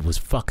thought she was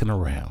fucking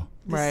around.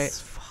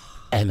 Right.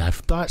 And I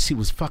thought she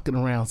was fucking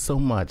around so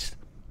much,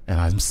 and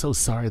I'm so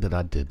sorry that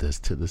I did this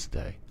to this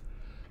day.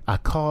 I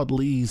called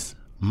Lee's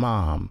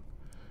mom,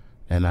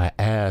 and I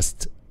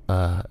asked,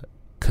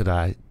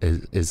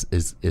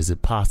 is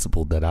it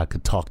possible that I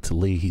could talk to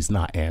Lee? He's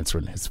not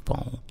answering his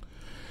phone.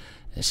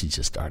 And she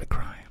just started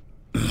crying.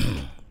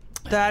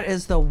 That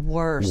is the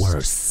worst.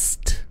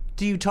 Worst.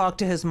 Do you talk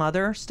to his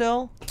mother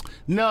still?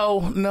 No,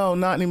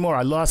 not anymore.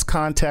 I lost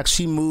contact.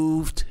 She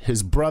moved.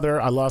 His brother,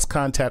 I lost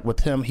contact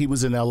with him. He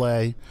was in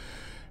LA.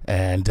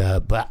 And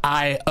but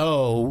I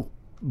owe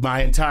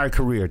my entire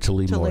career to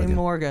Lee Morgan. Lee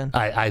Morgan.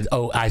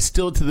 I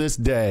still to this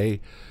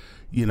day,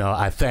 you know,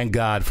 I thank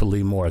God for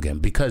Lee Morgan,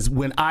 because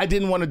when I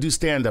didn't want to do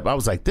stand-up, I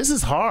was like, this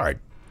is hard.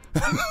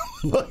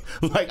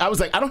 Like, I was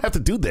like, I don't have to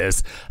do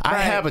this. I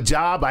Right. have a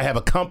job. I have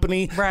a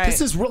company. Right. This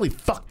is really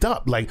fucked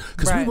up. Like,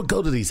 because we Right. would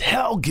go to these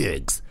hell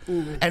gigs,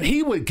 and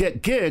he would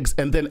get gigs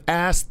and then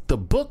ask the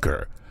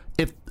booker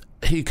if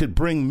he could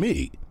bring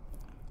me.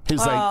 He's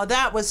Oh, like,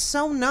 that was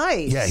so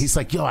nice. yeah, he's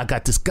like, yo, I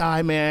got this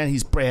guy, man.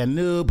 He's brand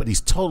new, but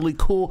he's totally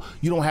cool.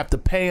 You don't have to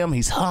pay him.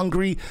 He's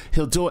hungry.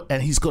 He'll do it,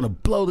 and he's gonna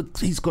blow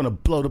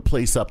the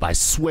place up. I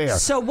swear.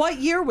 So what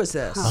year was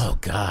this? Oh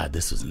God,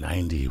 this was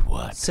 90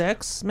 what?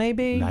 6,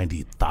 maybe?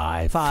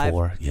 95, 5.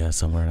 4, yeah,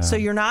 somewhere around. So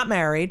you're not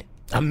married.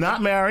 I'm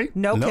not married.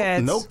 No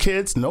kids. No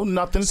kids. No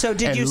nothing. So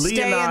did And you Lee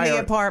stay and in I the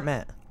are-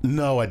 apartment?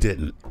 No, I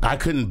didn't. I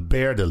couldn't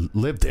bear to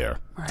live there.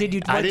 Did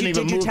you? I What, didn't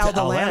even did you move tell to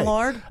the LA.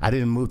 landlord? I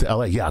didn't move to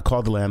LA. Yeah, I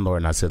called the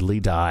landlord and I said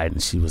Lee died,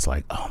 and she was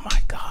like, "Oh my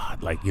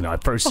God!" Like, you know,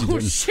 at first she Oh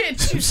didn't. shit!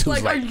 she She's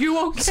was like, "Are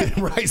you okay?"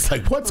 Right? It's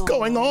like, what's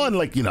going on?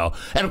 Like, you know,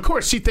 and of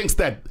course she thinks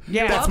that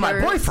Yeah. that's my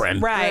Others.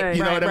 boyfriend. Right,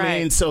 You know right, what I right.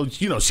 mean? So,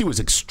 you know, she was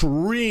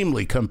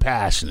extremely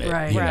compassionate.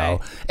 Right. You Right.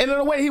 know, and in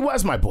a way, he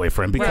was my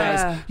boyfriend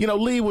because Right. you know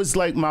Lee was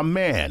like my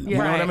man. You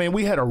know what I Right. mean?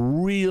 We had a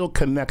real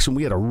connection.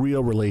 We had a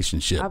real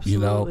relationship. You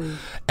know, Absolutely.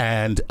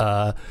 and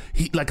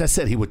he, like I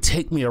said, he would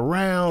take me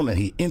around and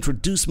he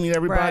introduced me to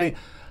everybody. Right.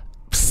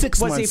 6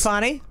 Was months. he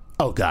funny?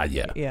 Oh God,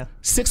 yeah. Yeah.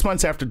 6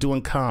 months after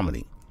doing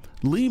comedy,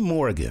 Lee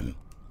Morgan,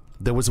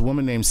 there was a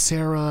woman named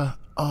Sarah.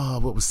 Oh,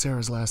 what was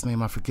Sarah's last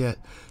name? I forget.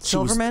 She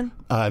was- Silverman?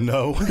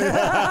 No.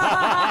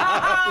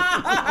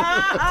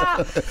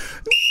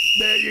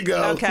 There you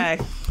go. Okay.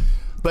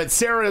 But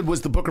Sarah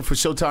was the booker for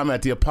Showtime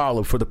at the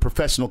Apollo for the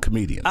professional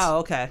comedians. Oh,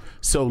 okay.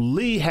 So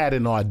Lee had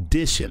an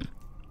audition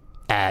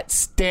at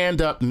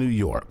Stand Up New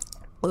York.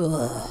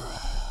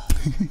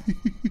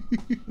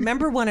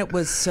 Remember when it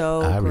was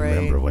so I great?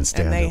 remember when and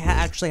stand-up they was-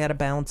 actually had a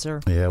bouncer.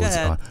 Yeah, it Go was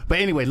ahead. on. But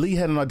anyway, Lee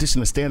had an audition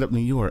to Stand Up New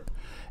York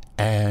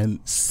and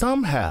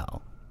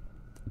somehow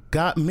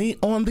got me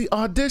on the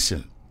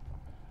audition.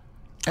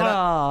 And,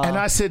 and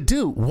I said,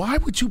 dude, why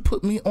would you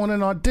put me on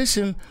an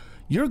audition?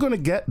 You're going to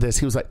get this.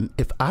 He was like,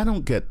 if I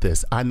don't get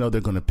this, I know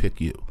they're going to pick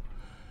you.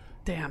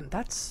 Damn,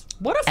 that's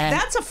What if And-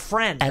 that's a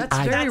friend? and That's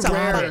I very got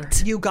rare.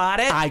 it. You got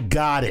it? I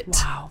got it.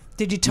 wow.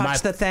 Did you touch My-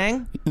 the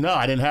thing? No,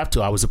 I didn't have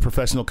to. I was a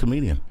professional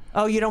comedian.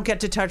 Oh, you don't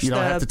get to touch You the.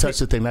 don't have to touch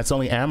the thing. That's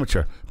only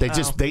amateur. They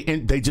just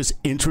they just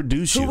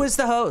introduce you. Who was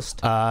the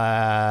host?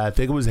 I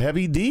think it was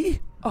Heavy D.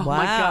 Oh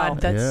my Wow.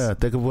 God, that's Yeah, I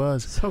think it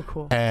was. so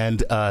cool.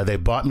 And they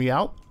bought me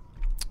out,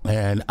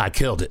 and I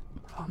killed it.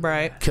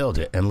 right. Killed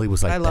it. And Lee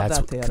was like, I love "That's."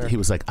 that theater. He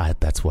was like,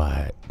 "That's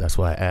why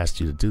I asked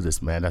you to do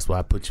this, man. That's why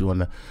I put you on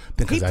the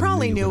thing." 'cause He I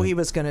probably you knew were he gonna-"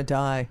 was going to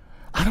die.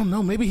 I don't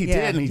know. Maybe he Yeah,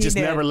 did, and he he just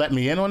did. never let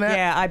me in on that.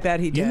 Yeah, I bet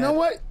he did. You know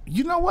what?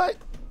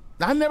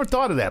 I never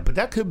thought of that, but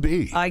that could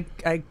be. I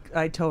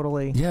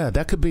totally. Yeah,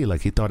 that could be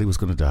like he thought he was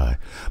going to die.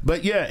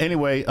 But yeah,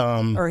 anyway.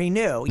 Or he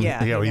knew.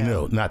 Yeah. Yeah, he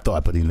knew. Not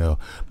thought, but he knew.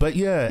 But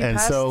yeah,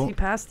 he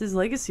passed his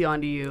legacy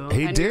on to you.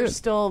 He and did. You're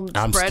still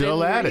I'm spreading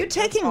still at Are it. you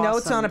taking That's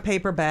notes awesome. on a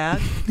paper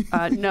bag?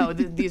 No,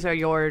 these are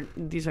your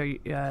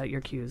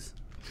cues.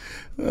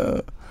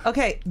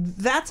 Okay,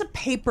 that's a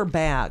paper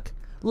bag.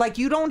 Like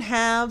you don't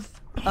have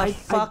I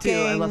fucking.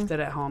 do. I left it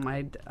at home.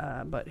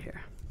 But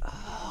here.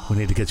 We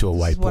need to get you a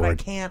whiteboard. What I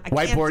can't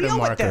whiteboard deal and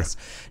marker. with this.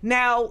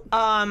 Now,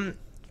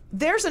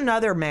 there's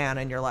another man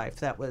in your life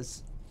that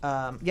was.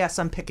 Yes,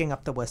 I'm picking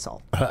up the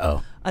whistle.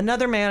 Uh-oh.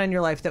 Another man in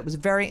your life that was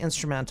very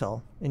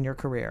instrumental in your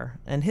career,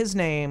 and his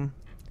name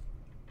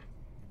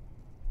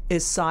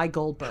is Cy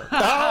Goldberg.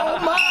 Oh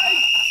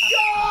my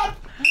God!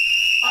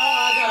 Oh,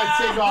 I gotta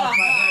take off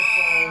my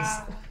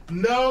headphones.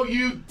 No,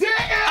 you didn't.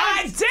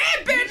 I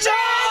did, bitches!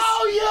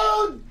 No,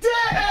 you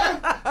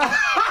didn't.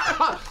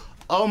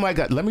 Oh my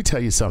God! Let me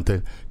tell you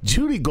something.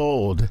 Judy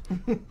Gold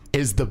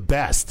is the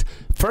best.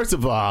 First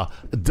of all,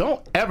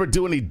 don't ever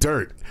do any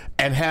dirt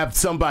and have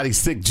somebody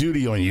stick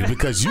Judy on you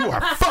because you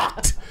are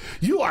fucked.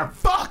 You are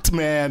fucked,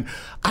 man.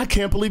 I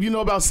can't believe you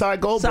know about Cy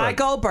Goldberg. Cy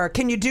Goldberg.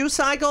 Can you do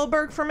Cy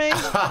Goldberg for me? All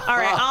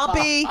right,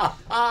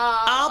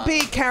 I'll be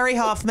Carrie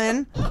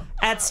Hoffman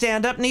at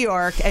Stand Up New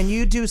York, and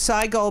you do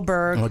Cy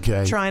Goldberg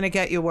Okay. trying to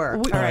get you work.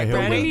 All right,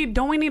 here we go.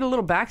 Don't we need a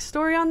little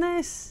backstory on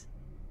this?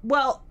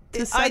 Well,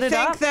 To I set it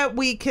think up? that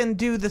we can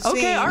do the scene.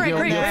 Okay, all right, You'll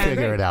great. figure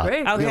great, it out. Great.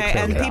 You'll Okay,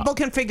 figure and it people out.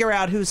 can figure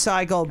out who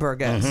Cy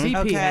Goldberg is. CP,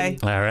 Okay. honey.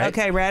 All right.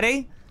 Okay,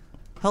 ready?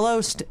 Hello,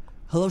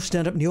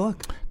 Stand Up New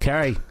York.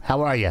 Carrie,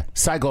 how are you?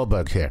 Cy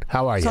Goldberg here.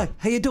 How are you? Cy,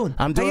 how you doing?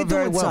 I'm How you doing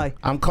very well. Cy?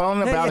 I'm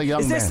calling about a young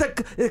Is this man.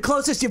 the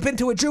closest you've been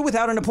to a Jew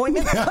without an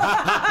appointment?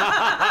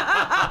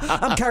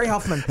 I'm Carrie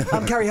Hoffman.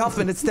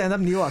 At Stand Up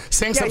New York.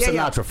 Sing some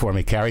Sinatra for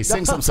me, Carrie.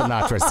 Sing some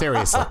Sinatra.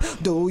 Seriously.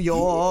 New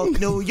York,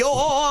 New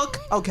York.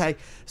 Okay,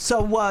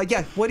 so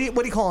yeah, what do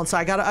you calling? So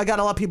I got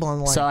a lot of people on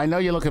the line. So I know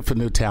you're looking for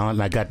new talent,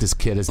 and I got this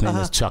kid. His name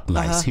is Chuck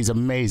Nice. He's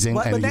amazing.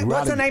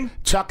 What's the name?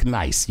 Chuck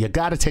Nice. You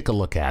got to take a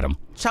look at him.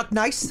 Chuck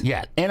Nice.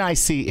 Yeah,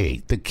 Nice.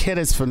 The kid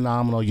is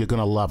phenomenal. You're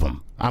gonna love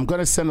him. I'm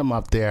gonna send him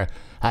up there.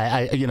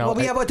 Well,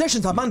 we have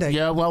auditions on Monday.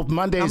 Yeah, well,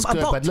 Monday is I'm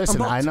good, booked. but listen,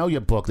 I'm booked. I know you're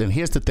booked, and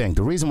here's the thing: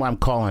 the reason why I'm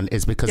calling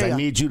is because I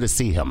need you to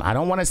see him. I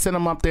don't want to send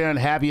him up there and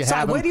have you Cy,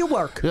 have him. where do you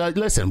work?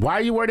 Listen, why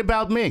are you worried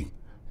about me?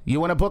 You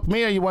want to book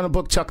me or you want to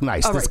book Chuck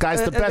Nice? All This right.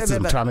 guy's the best,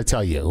 I'm trying to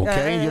tell you,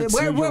 okay?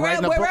 You're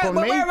writing a book on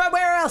me?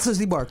 Where else has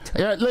he worked?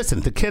 Listen,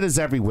 the kid is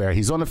everywhere.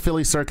 He's on the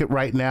Philly circuit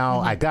right now.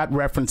 I got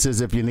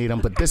references if you need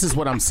them, but this is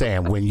what I'm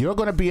saying. When you're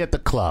going to be at the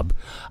club,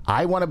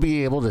 I want to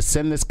be able to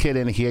send this kid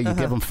in here. You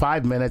give him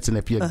 5 minutes, and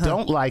if you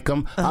don't like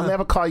him, I'll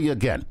never call you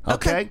again,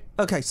 okay?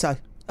 Okay, so,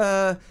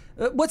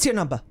 what's your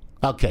number?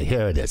 Okay,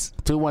 here it is.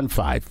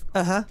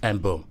 215.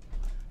 And boom.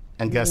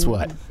 And guess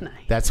what? Nice.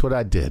 That's what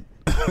I did.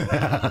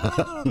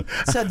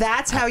 So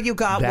that's how you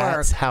got work.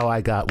 That's how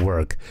I got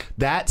work.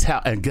 That's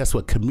how, and guess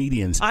what?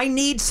 Comedians. I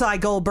need Cy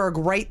Goldberg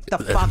right the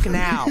fuck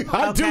now.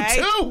 I do okay?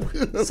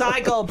 too.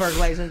 Cy Goldberg,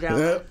 ladies and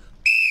gentlemen.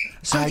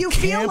 So I you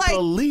feel can't like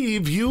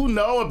believe you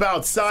know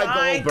about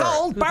Cy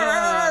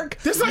Goldberg.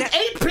 There's like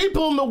 8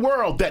 people in the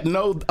world that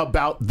know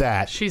about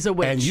that. She's a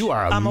witch. And you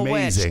are I'm a witch.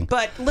 amazing.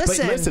 But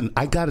listen.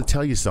 I got to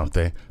tell you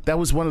something. That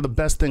was one of the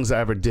best things I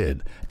ever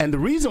did. And the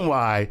reason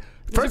why,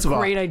 first of all,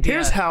 great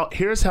idea.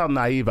 here's how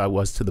naive I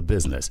was to the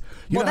business.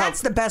 Well,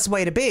 that's the best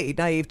way to be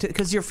naive,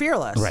 because you're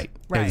fearless. Right.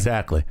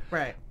 Exactly.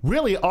 Right.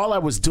 Really, all I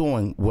was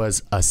doing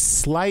was a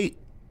slight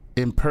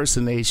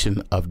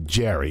impersonation of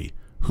Jerry,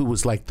 who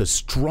was like the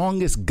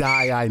strongest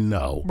guy I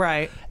know.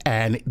 Right.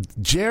 And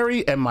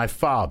Jerry and my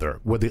father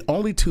were the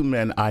only 2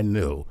 men I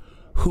knew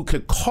who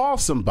could call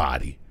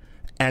somebody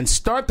and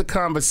start the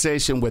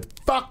conversation with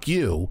 "fuck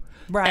you."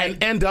 Right.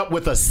 And end up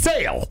with a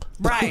sale.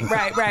 Right.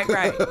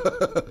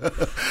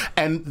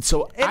 And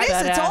so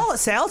It's all a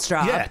sales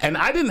job. yeah, and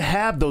I didn't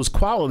have those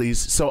qualities,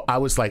 so I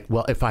was like,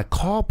 well, if I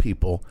call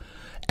people,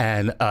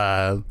 and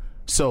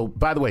so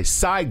by the way,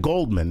 Cy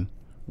Goldman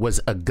was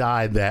a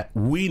guy that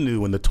we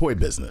knew in the toy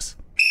business,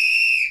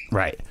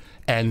 right?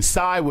 And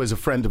Cy was a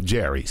friend of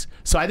Jerry's.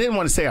 So I didn't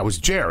want to say I was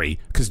Jerry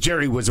because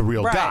Jerry was a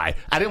real guy.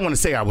 I didn't want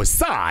to say I was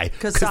Cy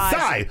because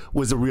Cy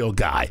was a real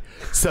guy.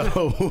 So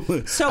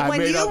I when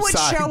made you up would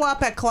Cy. show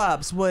up at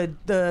clubs, would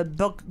the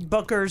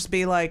bookers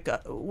be like,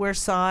 "Where's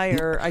Cy?"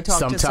 Or I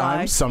talked to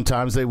Cy.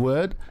 Sometimes they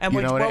would. And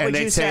you know, what would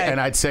they'd you say? And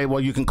I'd say, well,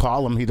 you can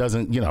call him. He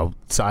doesn't,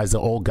 Cy's the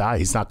old guy.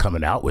 He's not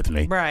coming out with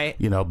me. Right.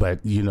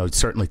 But,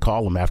 certainly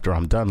call him after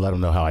I'm done. Let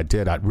him know how I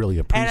did. I'd really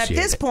appreciate it. And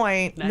at this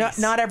point, Nice.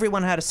 not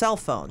everyone had a cell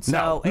phone.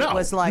 So it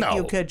was like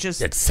you could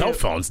just... It's cell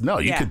phones. No,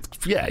 you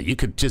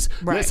could just...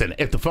 Right. Listen,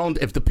 if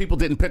the people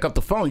didn't pick up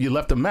the phone, you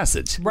left a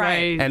message.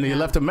 Right. And you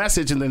left a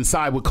message, and then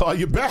Cy would call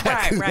you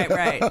back.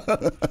 Right.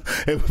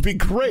 It would be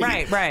great.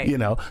 Right.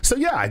 So,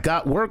 yeah, I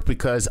got work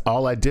because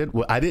all I did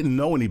was I didn't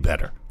know any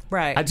better.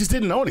 Right. I just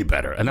didn't know any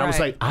better. And I was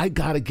Right. like, I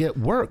got to get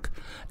work.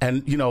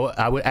 And,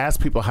 I would ask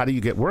people, how do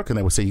you get work? And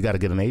they would say, you got to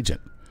get an agent.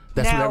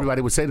 That's what Now-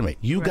 everybody would say to me.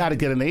 You got to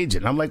get an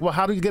agent. I'm like, well,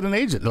 how do you get an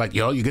agent? Like,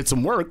 you get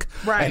some work.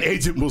 Right. An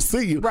agent will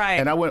see you. Right.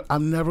 And I went,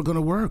 I'm never going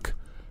to work.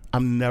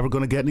 I'm never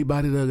going to get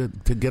anybody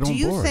to get on Do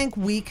you board. think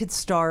we could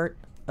start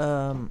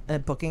a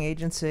booking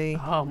agency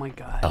Oh my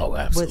God. Oh,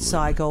 absolutely. with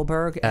Cy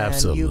Goldberg? And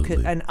Absolutely. you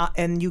could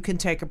and you can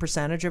take a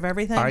percentage of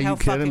everything. Are How you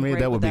kidding fucking me? great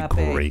That would be that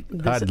great.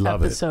 This I'd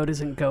love it. episode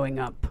isn't going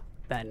up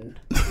then.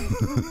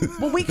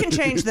 Well, we can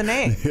change the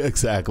name,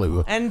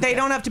 Exactly. and they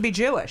don't have to be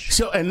Jewish.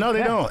 So, and no,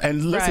 they don't.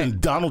 And listen,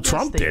 Right. Donald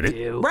Trump They did it.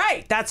 do.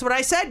 Right. That's what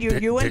I said.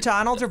 You and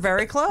Donald are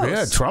very close.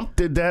 Yeah, Trump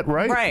did that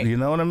right. Right. You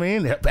know what I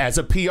mean? As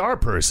a PR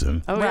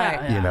person. Oh Right.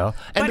 yeah, yeah. You know?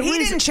 And But the he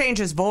reason- didn't change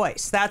his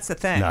voice. That's the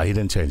thing. No, he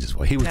didn't change his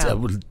voice. He was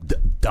No.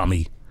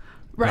 dummy.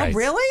 Oh,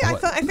 really? I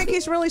What? think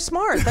he's really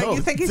smart. Oh,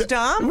 You think he's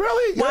dumb?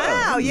 really? Yeah.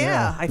 Wow. Yeah.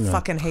 Yeah. I Yeah.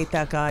 fucking hate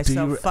that guy Do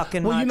so you-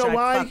 fucking well, much. you know I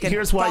why? fucking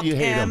Here's why fuck you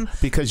hate him.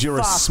 Because you're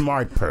a Fuck.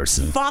 smart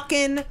person.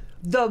 Fucking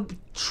the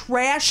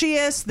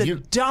trashiest, the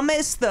You-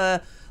 dumbest,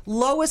 the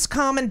lowest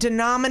common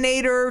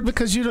denominator.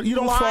 Because you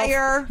don't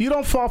Liar. fall. You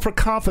don't fall for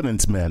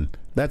confidence men.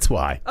 That's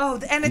why. Oh,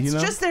 and it's You know?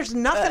 just there's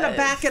nothing to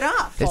back it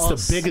up. It's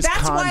the biggest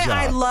That's con why job.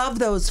 I love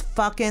those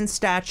fucking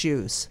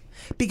statues,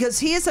 because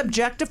he has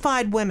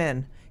objectified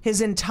women his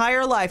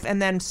entire life,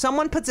 and then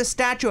someone puts a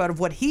statue out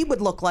of what he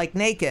would look like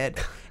naked,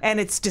 and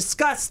it's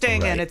disgusting,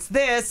 and Right. it's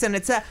this, and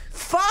it's that.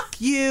 Fuck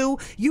you.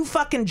 You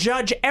fucking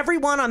judge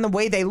everyone on the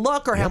way they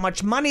look or how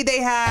much money they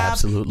have.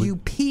 Absolutely. You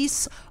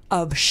piece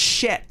of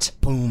shit.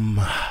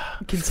 Boom.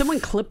 Can someone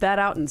clip that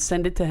out and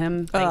send it to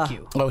him? Thank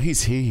you. Oh, he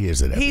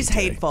hears it every He's day.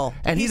 hateful.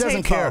 And He's he doesn't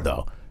hateful. care,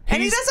 though.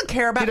 And he doesn't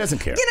care about. He doesn't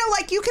care. You know,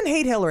 like you can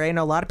hate Hillary. I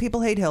know a lot of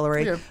people hate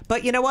Hillary, Yeah.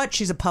 but you know what?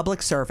 She's a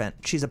public servant.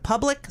 She's a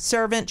public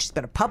servant. She's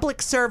been a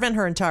public servant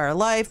her entire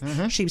life.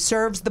 Mm-hmm. She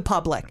serves the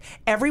public.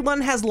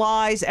 Everyone has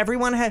lies.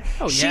 Everyone has.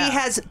 She yeah.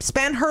 has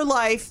spent her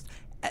life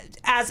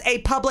as a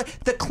public.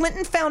 The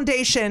Clinton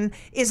Foundation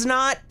is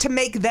not to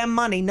make them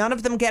money. None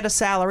of them get a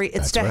salary. It's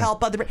That's to right.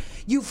 help other.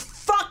 You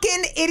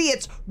fucking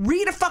idiots.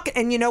 Read a fucking.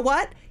 And you know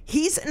what?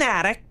 He's an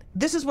addict.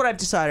 This is what I've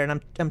decided.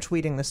 I'm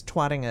tweeting this,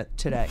 twatting it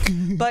today.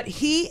 But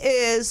he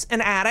is an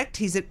addict.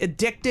 He's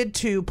addicted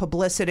to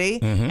publicity,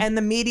 and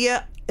the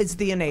media is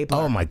the enabler. Mm-hmm.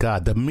 Oh my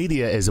God! The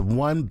media is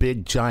one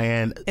big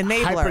giant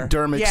Enabler.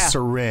 hypodermic Yeah.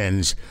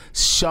 syringe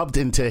shoved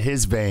into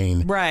his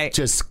vein, Right.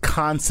 Just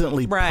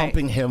constantly Right.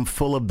 pumping him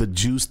full of the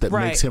juice that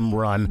Right. makes him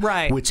run,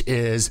 Right. which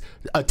is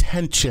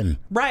attention.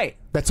 Right.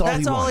 That's all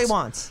he wants.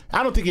 wants.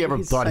 I don't think he ever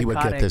He's thought he would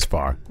get psychotic. this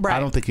far. Right. I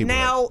don't think he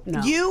now, would.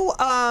 No.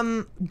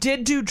 you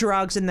did do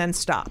drugs and then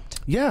stopped.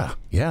 Yeah.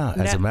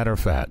 As a matter of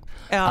fact,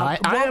 I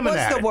what am was an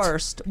the addict.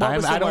 worst? What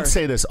was the I don't worst?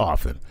 say this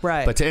often,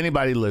 Right. But to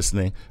anybody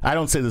listening, I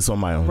don't say this on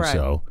my own Right.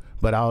 show.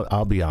 But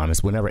I'll be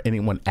honest. Whenever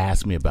anyone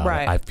asks me about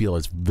Right. it, I feel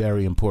it's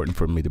very important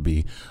for me to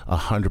be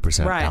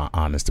 100% Right.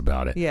 honest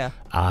about it. Yeah.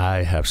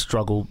 I have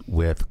struggled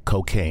with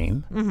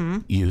cocaine Mm-hmm.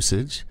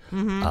 usage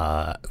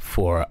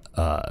for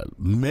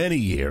many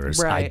years.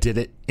 I Right. did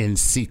it in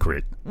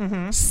secret,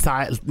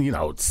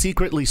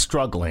 secretly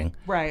struggling.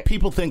 Right.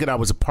 People thinking I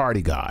was a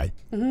party guy.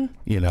 When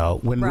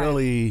Right.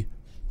 really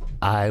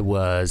I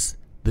was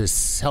this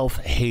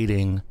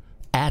self-hating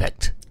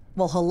addict.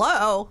 Well,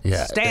 hello.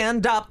 Yeah.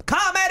 Stand-up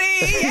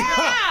comedy.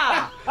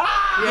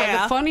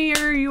 Yeah. The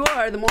funnier you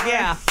are, the more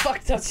Yeah.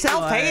 fucked up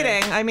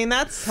Self-hating. I mean,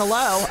 that's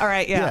hello. All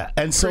right. Yeah.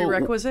 And so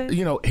Prerequisite?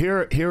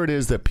 here it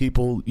is that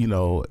people,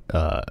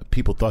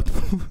 people thought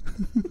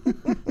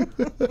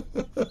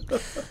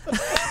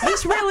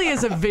This really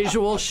is a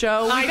visual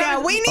show. I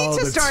know. We need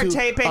to the start two-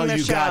 taping the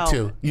you show. got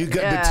to. You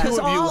got Yeah. the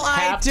two of you All I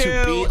have to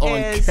do be on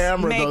is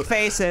camera. make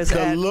faces the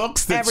at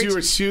looks that every you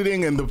were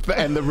shooting and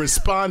the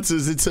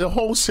responses. It's a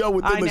whole show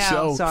within I the know,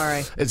 show.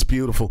 sorry. It's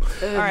beautiful.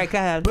 All right. Go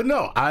ahead. But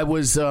no, I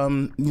was,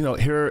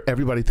 here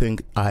everybody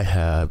think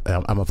I'm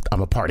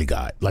a party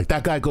guy. Like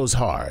that guy goes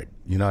hard.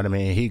 You know what I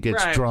mean? He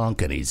gets Right.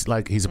 drunk and he's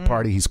a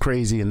party. He's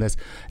crazy and this.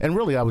 And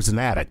really, I was an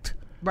addict.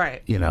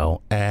 right.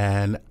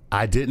 And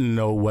I didn't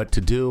know what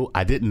to do.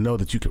 I didn't know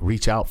that you could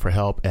reach out for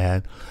help.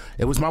 And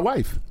it was my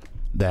wife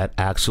that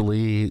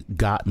actually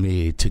got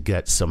me to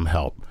get some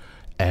help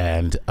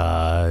and,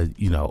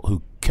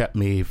 who kept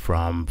me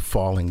from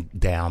falling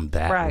down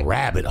that Right.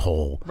 rabbit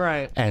hole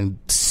Right. and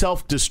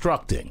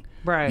self-destructing.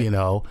 Right.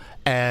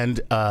 And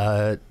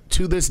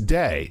to this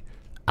day,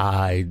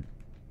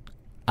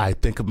 I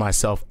think of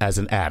myself as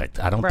an addict.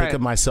 I don't think Right.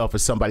 of myself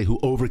as somebody who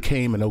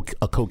overcame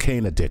a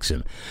cocaine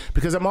addiction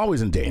because I'm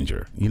always in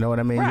danger. You know what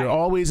I mean? Right. You're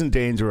always in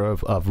danger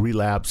of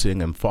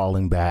relapsing and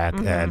falling back.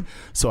 And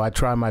so I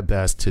try my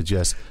best to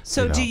just.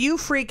 So, do you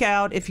freak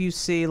out if you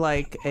see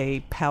like a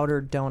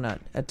powdered donut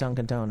at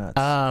Dunkin' Donuts?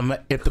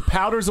 If the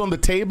powder's on the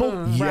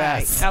table,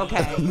 yes. Right.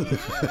 Okay.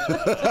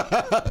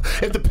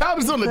 If the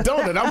powder's on the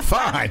donut, I'm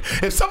fine.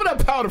 If some of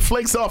that powder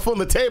flakes off on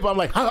the table, I'm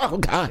like, oh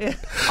God,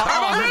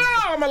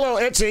 I'm a little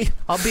itchy.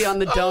 I'll be on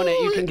the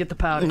donut. You can get the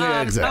powder.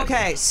 Yeah, exactly.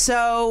 Okay,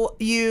 so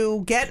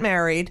you get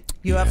married.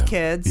 You have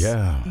kids.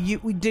 Yeah.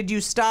 Did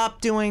you stop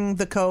doing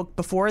the coke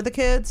before the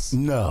kids?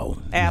 No.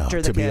 After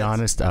no. the To be kids.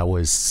 honest, I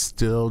was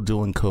still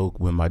doing coke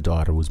when my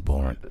daughter was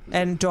born.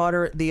 And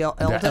daughter, the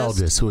eldest? The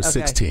eldest, who is Okay.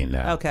 16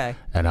 now. Okay.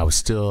 And I was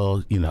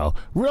still,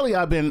 really,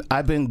 I've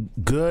been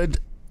good.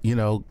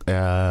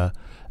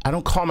 I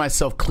don't call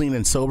myself clean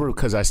and sober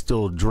because I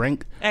still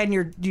drink And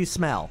you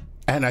smell.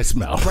 and I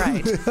smell.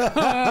 Right.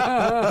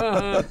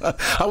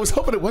 I was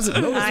hoping it wasn't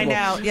noticeable. I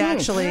know. Yeah,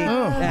 actually,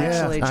 Yeah,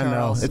 I know.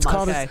 Charles. It's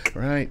called Okay.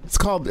 right. It's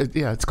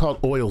called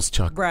oils,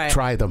 Chuck. Right.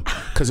 Try them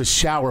because a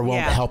shower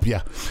won't Yeah. help you.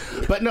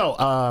 But no,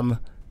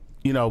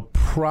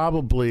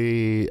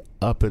 probably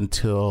up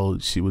until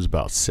she was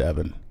about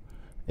 7,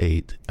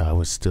 8, I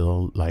was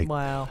still like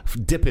Wow.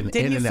 dipping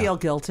Didn't in you and feel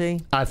out.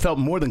 guilty? I felt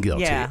more than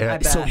guilty. Yeah, I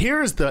bet. So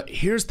here's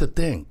the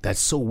thing that's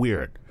so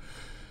weird.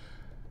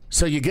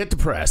 So you get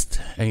depressed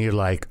and you're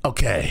like,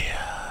 okay,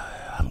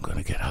 I'm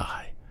gonna get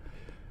high,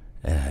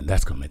 and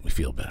that's gonna make me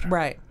feel better.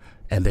 Right.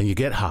 And then you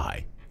get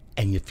high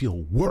and you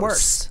feel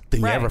worse,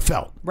 than Right. you ever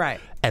felt. Right.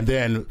 And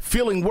then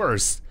feeling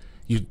worse,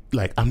 you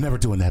like, I'm never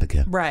doing that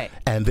again. Right.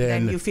 And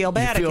then you feel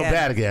bad you feel again.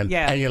 bad again.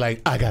 Yeah. And you're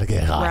like, I gotta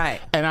get high.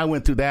 Right. And I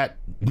went through that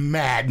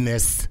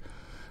madness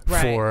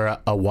Right. for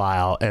a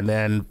while, and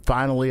then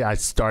finally I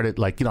started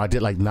I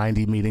did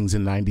 90 meetings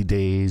in 90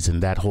 days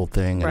and that whole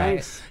thing. And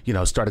Right.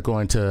 I, started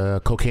going to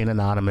Cocaine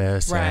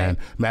Anonymous. Right. And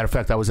matter of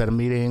fact, I was at a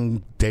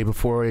meeting day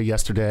before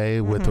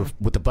yesterday with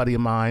a buddy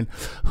of mine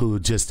who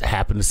just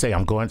happened to say,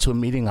 I'm going to a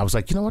meeting. I was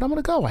like, you know what, I'm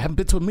gonna go. I haven't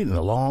been to a meeting in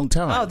a long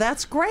time. Oh,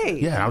 that's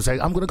great. Yeah, and I was like,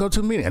 I'm going to go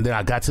to a meeting. And then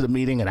I got to the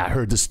meeting and I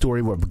heard the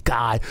story where a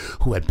guy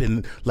who had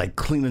been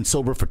clean and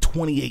sober for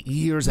 28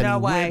 years and No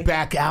he way. went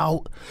back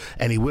out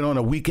and he went on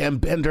a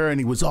weekend bender and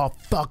he was all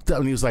fucked up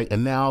and he was like,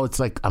 and now it's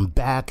like I'm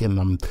back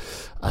and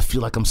I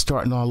feel like I'm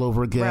starting all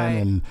over again Right.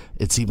 and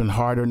it's even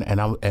harder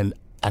and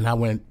I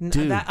went,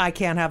 dude. I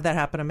can't have that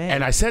happen to me.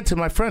 And I said to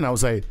my friend, I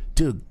was like,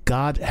 dude,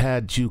 God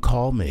had you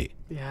call me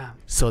Yeah.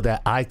 so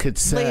that I could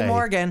say Lee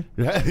Morgan.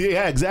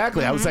 Yeah,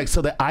 exactly. I was like,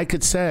 so that I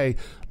could say,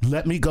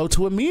 let me go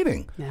to a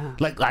meeting. Yeah.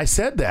 I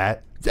said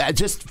that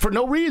just for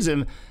no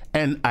reason.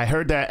 And I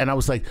heard that and I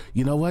was like,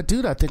 you know what,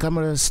 dude, I think I'm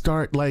going to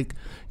start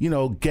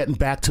getting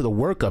back to the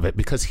work of it,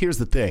 because here's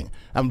the thing.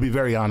 I'm going to be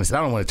very honest.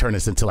 I don't want to turn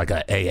this into like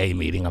a AA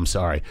meeting. I'm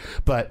sorry.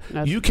 But you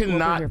what we're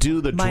cannot here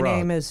do the My drug.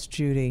 name is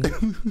Judy.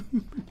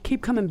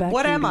 Keep coming back.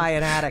 What am Judy. I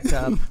an addict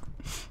of?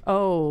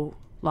 Oh,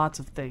 lots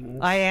of things.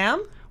 I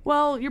am?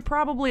 Well, you're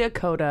probably a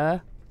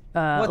coda.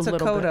 What's a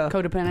little coda?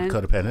 bit. Codependent.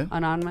 Codependent?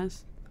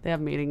 Anonymous. They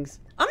have meetings.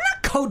 I'm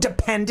not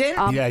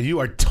codependent. Yeah, you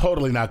are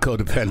totally not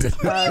codependent.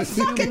 What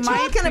are you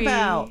talking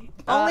about?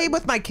 Only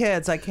with my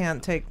kids, I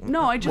can't take.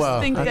 No, I just well,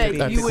 think I that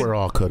think, I you think would. we're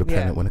all codependent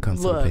Yeah. when it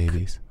comes Look. to the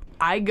babies.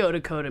 I go to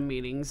CODA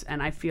meetings,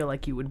 and I feel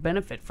like you would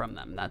benefit from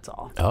them. That's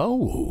all.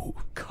 Oh.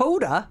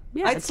 Coda?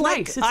 Yeah, it's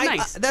nice. It's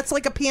nice. That's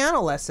like a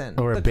piano lesson.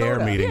 Or a the bear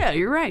coda. meeting. Yeah,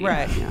 you're right.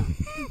 Right. Yeah.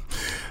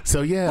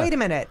 So, yeah. Wait a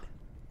minute.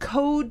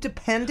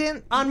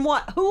 Codependent? On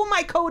what? Who am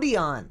I Cody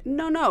on?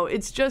 No.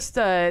 It's just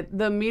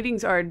the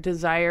meetings are a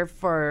desire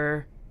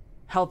for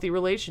healthy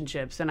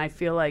relationships, and I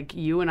feel like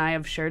you and I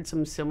have shared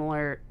some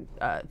similar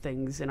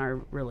things in our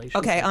relationship.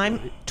 Okay,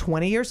 I'm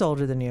 20 years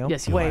older than you.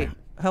 Yes, you Wait, are.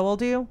 how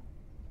old are you?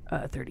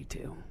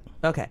 32.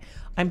 Okay,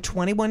 I'm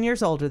 21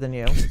 years older than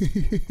you.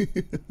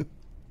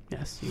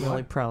 Yes, you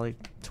Really, are. probably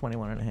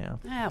 21 and a half.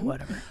 Yeah,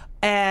 whatever.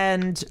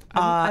 And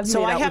I've so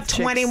made I out have with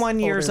chicks 21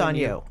 years older on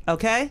than you. you.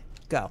 Okay,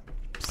 go.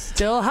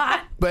 Still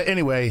hot. But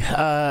anyway,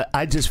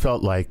 I just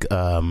felt like,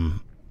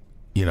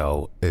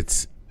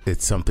 it's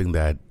something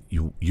that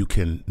you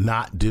can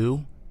not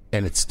do,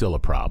 and it's still a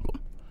problem.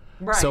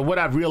 Right. So what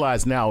I've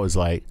realized now is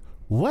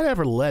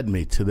whatever led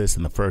me to this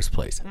in the first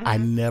place, I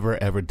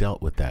never ever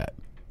dealt with that.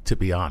 To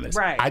be honest,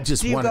 Right. I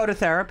just Do you want. go to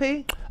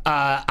therapy?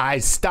 I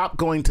stopped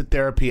going to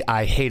therapy.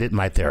 I hated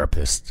my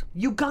therapist.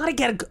 You got to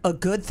get a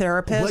good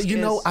therapist.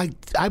 Well,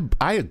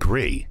 I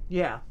agree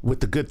Yeah.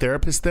 with the good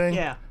therapist thing.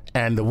 Yeah.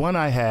 And the one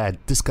I had,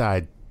 this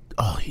guy,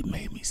 he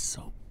made me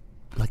so.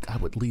 I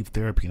would leave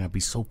therapy and I'd be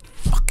so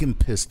fucking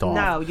pissed off.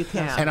 No, you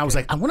can't. And I was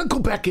like, I want to go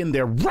back in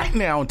there right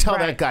now and tell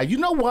Right. that guy, you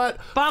know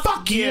what?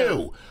 Fuck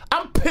you.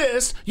 I'm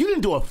pissed. You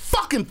didn't do a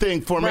fucking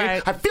thing for me.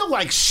 Right. I feel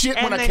like shit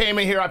when And I then- came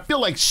in here. I feel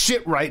like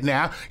shit right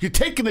now. You're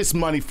taking this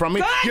money from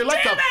me. God You're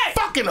like damn a it!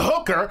 fucking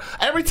hooker.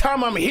 Every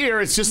time I'm here,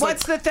 it's just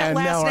What's like. the and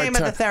last now our name of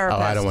the time- therapist?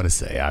 Oh, I don't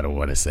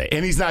want to say.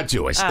 And he's not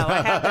Jewish. Oh,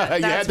 I have that.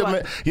 you, had That's the,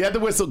 what- you had the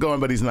whistle going,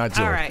 but he's not Jewish.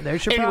 All right.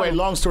 There's your Anyway, problem.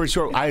 long story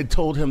short, I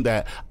told him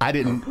that I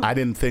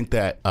didn't think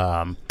that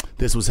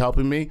this was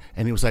helping me,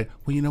 and he was like,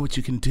 well, you know what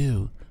you can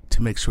do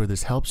to make sure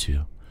this helps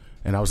you?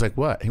 And I was like,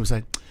 what? He was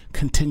like,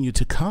 continue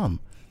to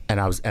come. And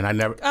I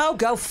never. Oh,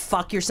 go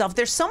fuck yourself.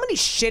 There's so many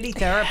shitty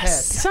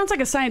therapists. Sounds like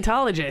a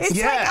Scientologist. It's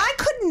Yeah. like I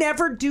could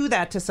never do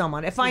that to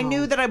someone. If I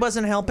knew that I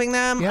wasn't helping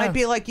them, Yeah. I'd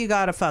be like, you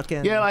gotta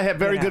fucking. Yeah, I had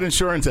very good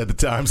insurance at the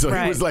time, so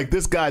Right. he was like,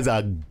 this guy's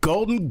a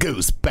golden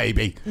goose,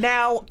 baby.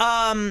 Now,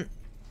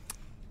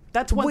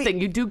 That's one thing.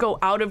 You do go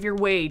out of your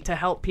way to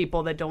help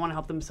people that don't want to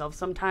help themselves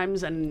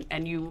sometimes, and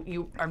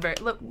you are very.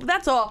 Look,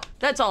 that's all.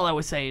 That's all I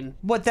was saying.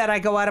 What, that I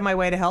go out of my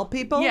way to help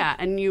people? Yeah,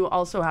 and you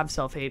also have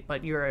self-hate,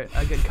 but you're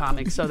a good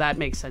comic, so that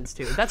makes sense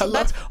too.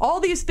 That's all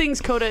these things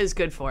Coda is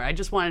good for. I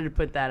just wanted to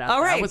put that out. All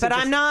there. right, but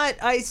I'm not.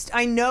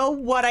 I know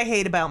what I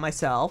hate about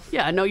myself.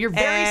 Yeah, no, you're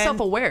very And-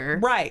 self-aware.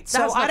 Right. That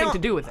So has I nothing don't, to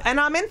do with it. And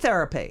I'm in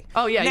therapy.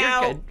 Oh yeah,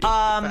 now, you're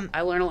good.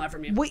 I learn a lot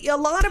from you. A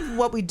lot of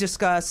what we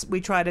discuss, we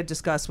try to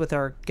discuss with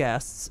our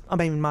guests. I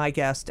mean, my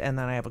guest, and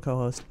then I have a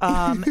co-host.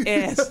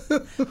 Is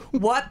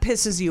what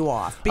pisses you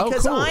off?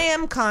 Because cool. I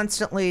am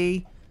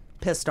constantly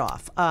pissed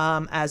off,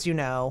 as you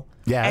know.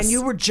 Yes. And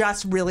you were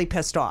just really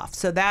pissed off,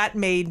 so that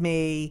made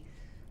me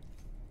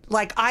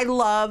like.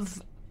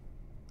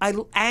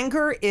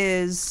 Anger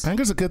is.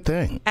 Anger's a good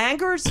thing.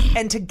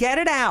 And to get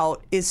it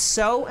out is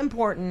so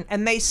important.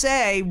 And they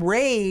say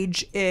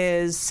rage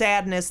is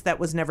sadness that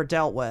was never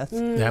dealt with.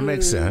 That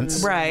makes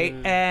sense. Right.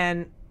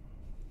 And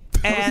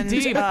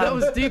Deep. That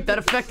was deep. That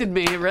affected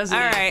me. It resonated.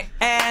 all right.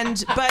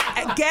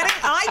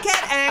 I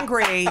get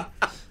angry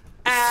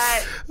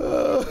at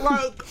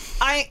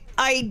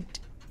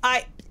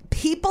like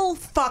people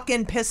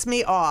fucking piss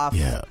me off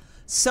Yeah.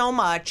 so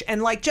much,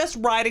 and like just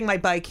riding my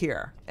bike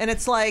here, and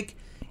it's like,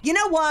 you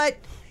know what?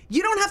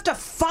 You don't have to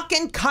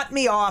fucking cut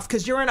me off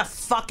because you're in a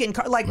fucking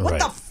car. Like, what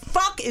Right. the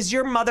fuck is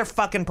your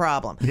motherfucking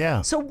problem?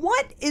 Yeah. So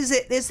what is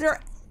it? Is there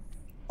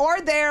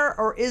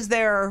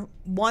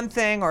one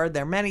thing, or are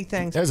there many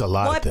things? There's a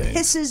lot of what things.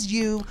 pisses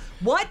you?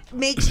 What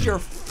makes your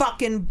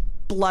fucking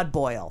blood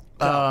boil?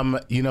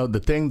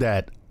 The thing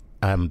that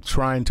I'm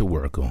trying to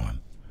work on,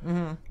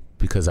 Mm-hmm.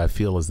 because I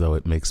feel as though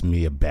it makes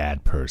me a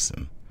bad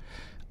person.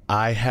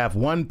 I have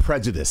one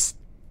prejudice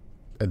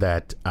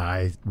that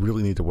I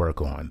really need to work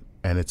on,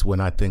 and it's when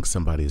I think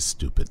somebody is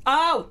stupid.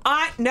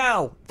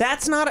 No,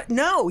 that's not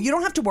no, you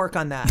don't have to work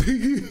on that.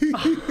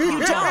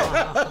 You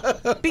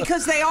don't.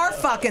 Because they are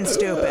fucking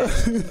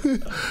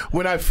stupid.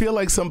 When I feel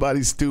like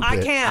somebody's stupid,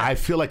 I can't. I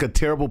feel like a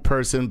terrible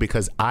person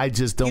because I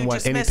just don't You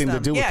want dismiss anything to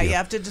them. do with Yeah, you. you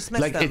have to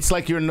dismiss like, them. It's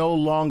like you're no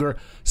longer,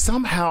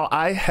 somehow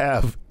I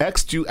have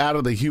X'd you out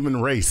of the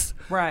human race.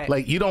 Right.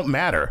 Like, you don't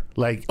matter.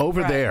 Like,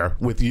 over Right. there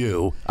with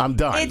you, I'm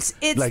done. It's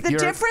like, the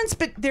difference,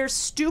 but they're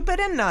stupid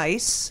and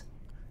nice,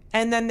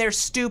 and then they're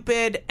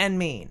stupid and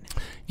mean.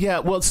 Yeah,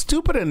 well,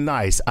 stupid and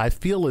nice, I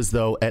feel as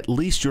though at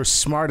least you're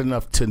smart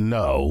enough to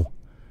know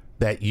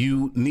that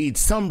you need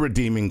some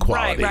redeeming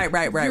quality.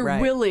 Right. You're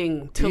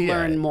willing to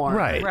learn more.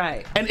 Right.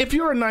 Right. And if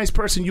you're a nice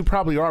person, you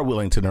probably are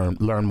willing to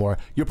learn more.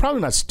 You're probably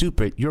not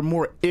stupid. You're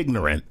more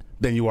ignorant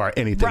than you are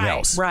anything Right,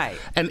 else. right.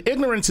 And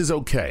ignorance is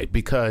okay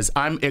because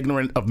I'm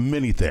ignorant of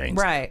many things.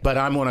 Right. But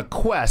I'm on a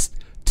quest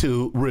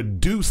to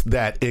reduce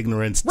that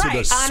ignorance to the Right,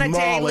 on a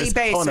smallest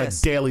daily on a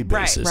basis. daily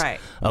basis. Right.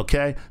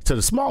 Okay? To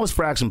the smallest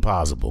fraction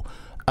possible.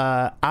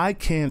 I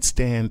can't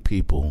stand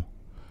people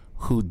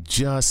who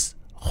just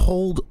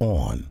hold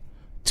on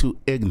to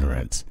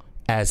ignorance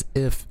as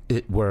if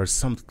it were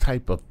some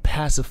type of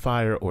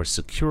pacifier or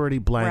security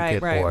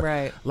blanket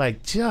Right.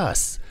 like,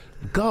 just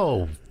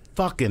go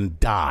fucking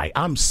die.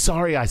 I'm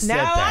sorry I said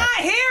Now that.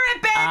 I hear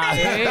it,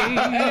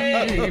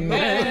 baby.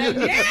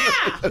 Yeah,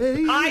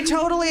 I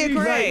totally agree.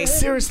 Like,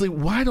 seriously,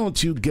 why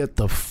don't you get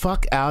the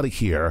fuck out of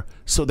here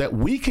so that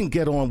we can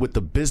get on with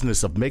the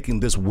business of making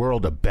this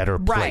world a better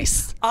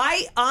place?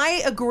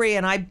 I agree,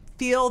 and I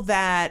feel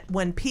that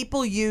when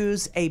people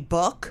use a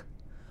book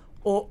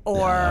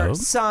or No.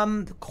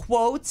 some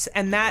quotes,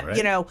 and that, Right.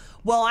 you know,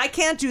 well, I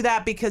can't do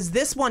that because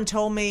this one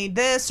told me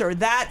this, or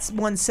that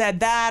one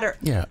said that, or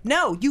Yeah.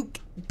 no,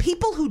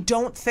 people who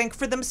don't think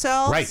for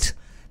themselves, Right.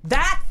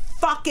 That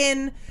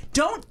fucking.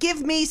 Don't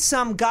give me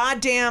some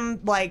goddamn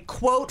like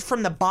quote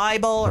from the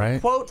Bible or Right.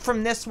 quote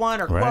from this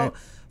one or Right. quote.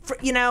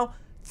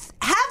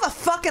 Have a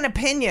fucking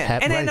opinion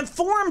and an right.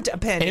 informed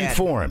opinion.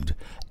 Informed.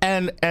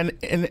 And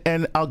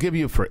I'll give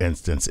you, for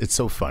instance, it's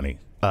so funny.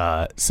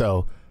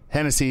 So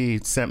Hennessy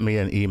sent me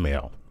an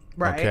email.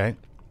 Right. Okay.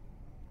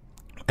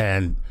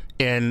 And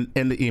in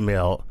the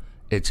email,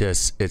 it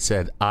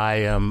said, I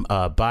am,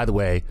 by the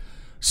way,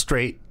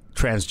 straight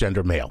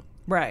transgender male.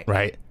 Right.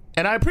 Right.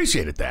 And I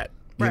appreciated that.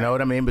 You Right. know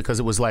what I mean? Because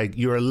it was like,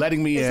 you're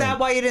letting me in. Is that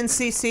why you didn't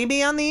CC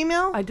me on the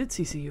email? I did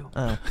CC you.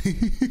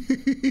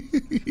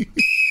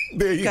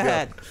 There you Go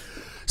ahead.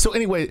 So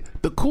anyway,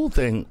 the cool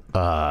thing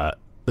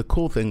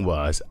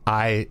was,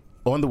 on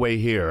the way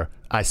here,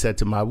 I said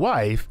to my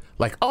wife,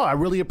 like, oh, I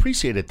really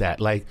appreciated that.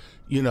 Like,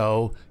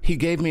 he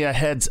gave me a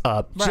heads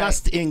up Right.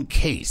 just in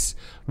case.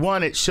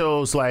 One, it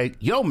shows like,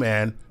 yo,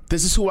 man,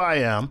 this is who I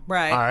am.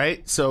 Right. All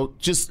right. So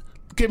just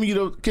giving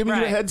you the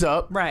Right. heads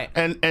up. Right.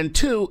 And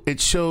two, it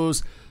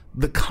shows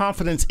the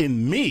confidence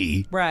in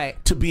me.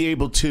 Right. To be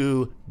able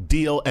to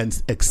deal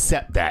and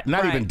accept that.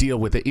 Not Right. even deal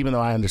with it, even though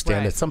I understand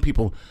Right. that some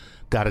people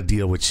got to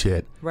deal with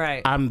shit.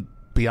 Right. I'm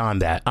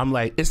beyond that. I'm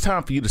like, it's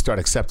time for you to start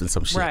accepting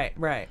some shit.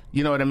 Right.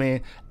 You know what I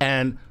mean?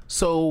 And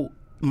so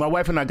my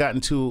wife and I got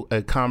into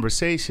a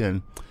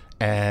conversation,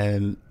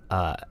 and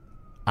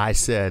I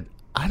said,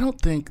 I don't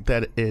think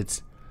that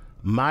it's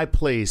my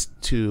place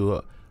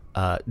to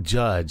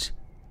judge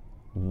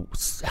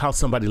how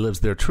somebody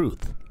lives their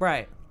truth.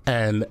 Right.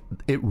 And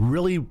it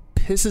really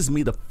pisses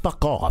me the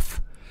fuck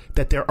off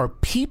that there are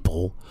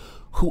people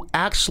who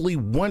actually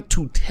want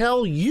to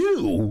tell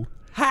you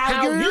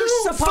how you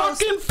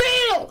fucking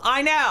feel.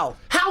 I know.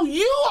 How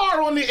you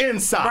are on the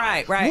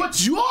inside. Right.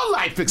 What your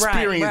life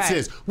experience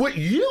is. What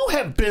you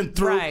have been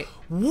through. Right.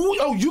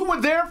 Oh, you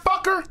were there,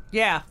 fucker?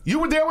 Yeah. You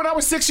were there when I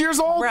was 6 years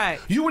old? Right.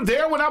 You were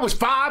there when I was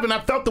 5 and I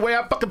felt the way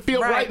I fucking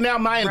feel right now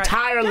my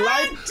entire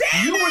life?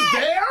 You were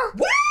there?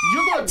 Woo!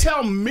 You're going to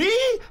tell me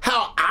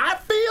how I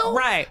feel?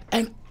 Right.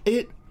 And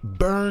it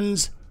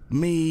burns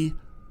me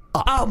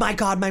up. Oh my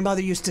God, my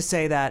mother used to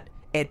say that.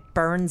 It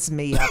burns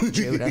me up,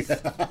 Judith.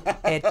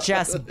 It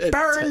just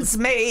burns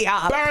me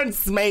up.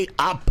 Burns me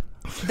up.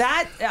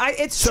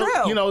 It's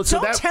true.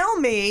 Don't tell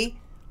me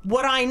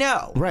what I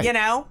know. Right. You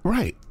know?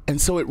 Right. And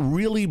so it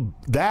really,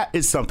 that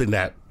is something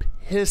that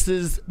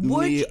pisses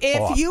me off.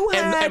 If you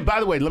had... And by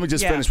the way, let me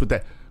just finish with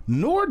that.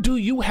 Nor do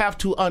you have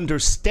to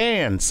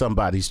understand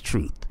somebody's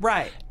truth.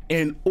 Right.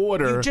 In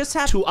order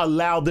to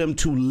allow them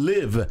to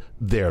live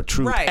their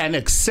truth and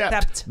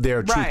accept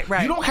their truth.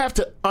 Right. You don't have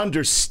to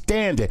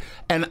understand it.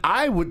 And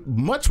I would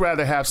much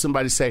rather have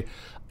somebody say,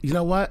 you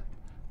know what?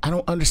 I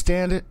don't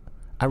understand it.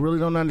 I really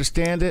don't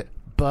understand it.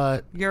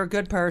 But you're a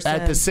good person.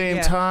 At the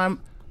same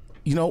time,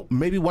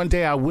 maybe one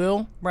day I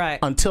will. Right.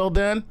 Until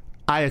then,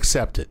 I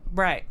accept it.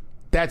 Right.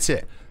 That's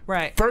it.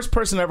 Right. First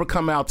person to ever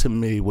come out to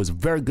me was a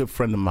very good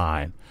friend of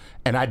mine.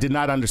 And I did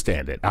not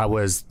understand it. I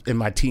was in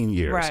my teen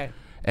years. Right.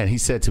 And he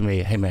said to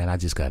me, hey, man, I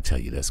just got to tell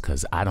you this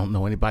because I don't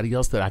know anybody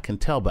else that I can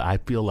tell. But I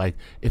feel like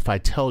if I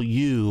tell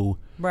you,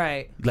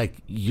 like,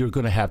 you're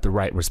going to have the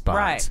right response.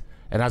 Right.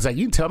 And I was like,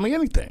 you can tell me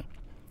anything.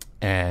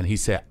 And he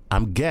said,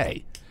 I'm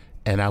gay.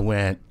 And I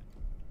went,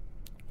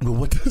 well,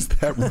 what does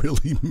that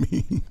really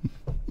mean?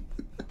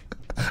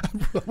 I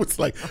was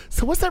like,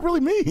 so what's that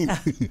really mean?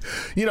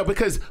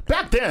 Because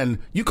back then,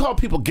 you called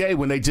people gay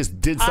when they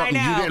just did something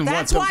you didn't want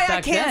That's them. why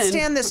I can't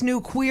stand this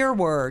new queer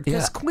word.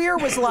 Because queer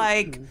was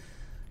like...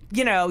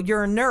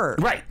 you're a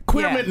nerd. Right.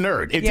 Queer meant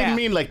nerd. It didn't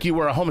mean like you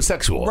were a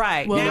homosexual.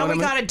 Right. Well, now we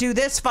got to do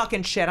this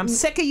fucking shit. I'm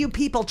sick of you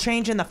people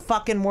changing the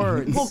fucking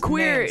words. Well,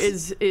 queer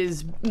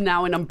is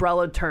now an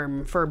umbrella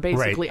term for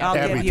basically I'll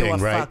everything. give you a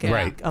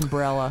fucking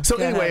umbrella. So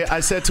anyway,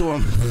 I said to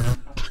him...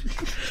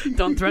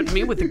 Don't threaten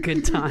me with a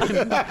good time.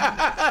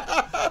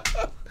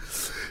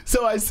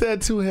 So I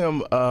said to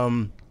him,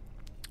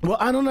 well,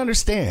 I don't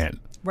understand.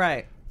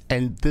 Right.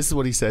 And this is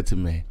what he said to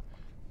me.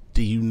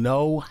 Do you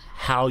know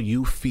how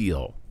you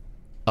feel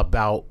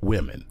about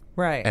women?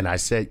 Right. And I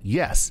said,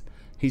 yes.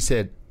 He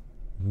said,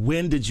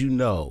 when did you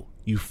know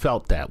you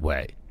felt that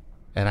way?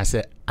 And I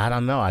said, I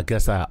don't know. I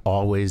guess I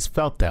always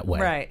felt that way.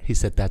 Right. He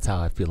said, that's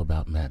how I feel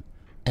about men.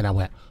 And I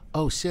went,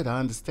 oh, shit, I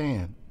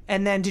understand.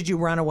 And then did you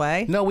run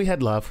away? No, we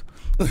had love.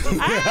 We made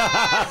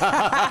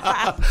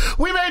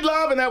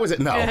love and that was it.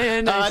 No.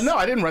 Nice. No,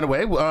 I didn't run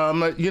away.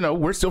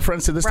 We're still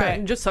friends to this day.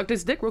 And just sucked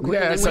his dick real quick.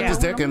 Yeah, I sucked his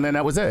dick and then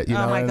that was it.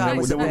 Oh my God,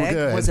 was it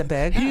big? Was it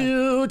big?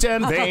 Huge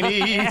and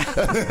veiny.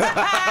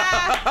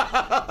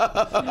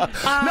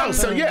 No,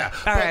 so yeah.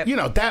 But,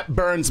 that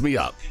burns me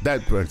up.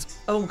 That burns.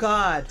 Oh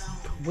God.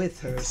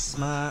 With her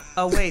smile.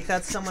 Oh wait,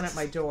 that's someone at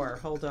my door.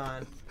 Hold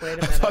on. Wait a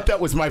minute. I thought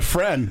that was my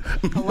friend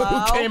who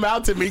came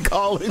out to me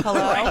calling.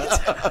 Hello?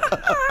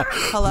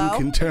 Hello? You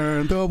can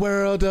turn the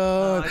world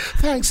on.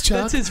 Thanks,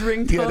 Chuck. That's his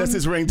ringtone. Yeah, that's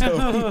his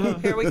ringtone.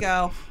 Here we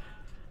go.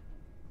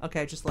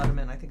 Okay, just let him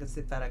in. I think it's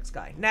the FedEx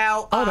guy.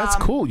 Now, oh, that's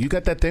cool. You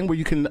got that thing where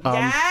you can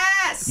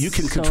yes! You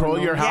can control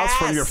your house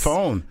from your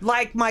phone.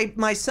 Like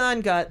my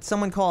son got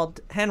someone called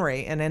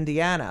Henry in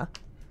Indiana.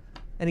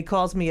 And he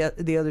calls me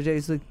the other day.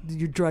 He's like,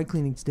 your dry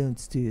cleaning's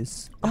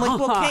downstairs. I'm like,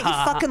 well, can't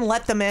you fucking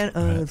let them in?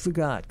 I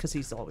forgot, because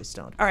he's always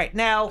stoned. All right,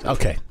 now.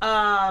 Okay.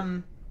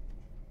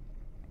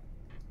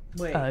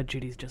 Wait.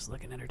 Judy's just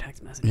looking at her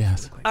text messages. Yes.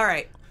 Really quick. All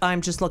right.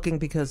 I'm just looking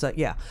because,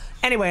 yeah.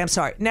 Anyway, I'm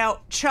sorry.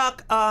 Now,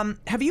 Chuck,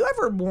 have you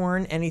ever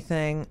worn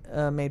anything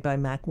made by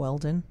Mack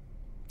Weldon?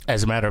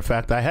 As a matter of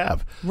fact, I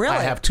have. Really?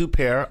 I have 2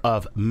 pair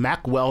of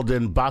Mack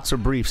Weldon boxer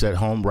briefs at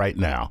home right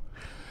now.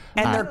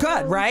 And they're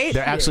good, right?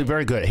 They're actually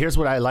very good. Here's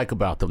what I like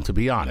about them, to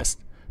be honest.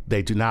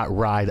 They do not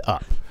ride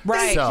up.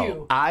 Right.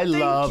 So I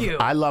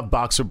love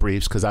boxer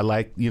briefs because I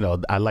like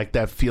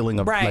that feeling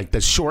of like the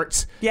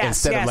shorts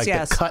instead of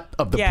the cut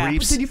of the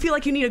briefs. Did you feel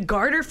like you need a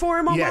garter for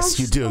them almost? Yes,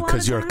 you do,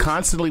 because you're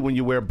constantly, when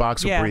you wear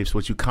boxer briefs,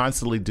 what you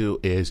constantly do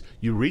is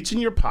you reach in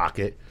your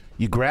pocket,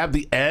 you grab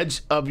the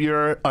edge of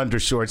your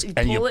undershorts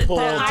and you pull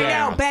down.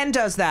 I know Ben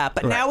does that,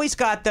 but now he's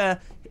got the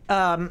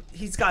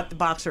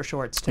boxer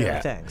shorts too.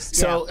 Things.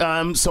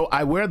 So, so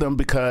I wear them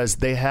because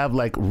they have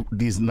like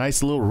these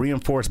nice little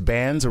reinforced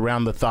bands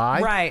around the thigh,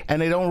 right?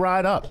 And they don't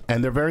ride up,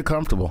 and they're very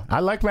comfortable. I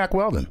like Mack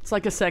Weldon. It's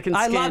like a second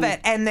skin. I love it,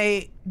 and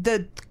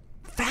the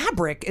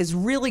fabric is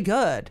really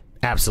good.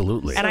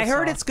 Absolutely. And I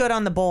heard it's good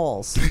on the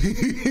balls.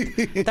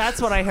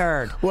 That's what I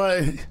heard.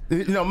 Well,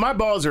 my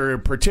balls are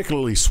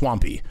particularly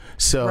swampy,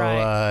 so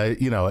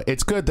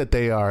it's good that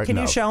they are. Can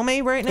you show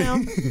me right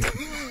now?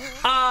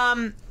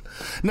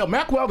 No,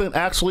 Mack Weldon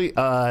actually,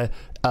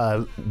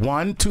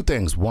 Two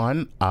things.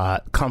 One,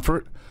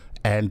 comfort.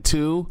 And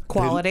two,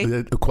 Quality.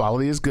 The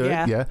quality is good,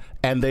 Yeah.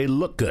 And they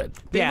look good.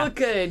 They look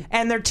good.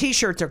 And their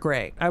T-shirts are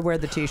great. I wear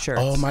the T-shirts.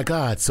 Oh my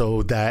God!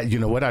 So that you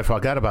know what? I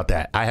forgot about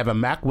that. I have a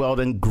Mack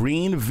Weldon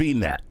green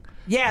V-neck.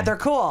 Yeah, they're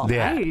cool.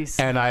 Yeah, Nice.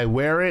 and I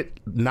wear it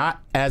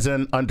not as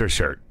an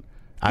undershirt.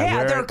 I Yeah,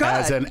 wear they're it good.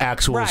 as an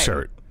actual Right,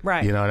 shirt.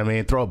 right. You know what I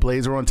mean? Throw a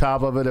blazer on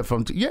top of it if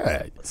I'm.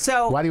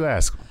 So- why do you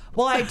ask?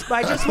 Well, I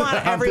just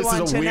want everyone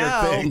this is a to weird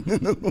know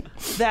thing.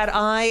 that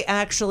I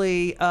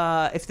actually,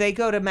 if they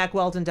go to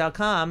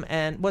MackWeldon.com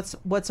and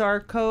what's our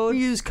code?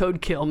 Use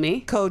code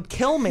KILLME. Code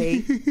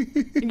KILLME.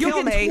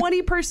 You'll get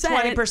 20%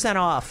 20%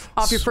 off.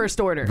 off your first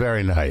order.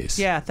 Very nice.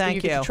 Yeah, So thank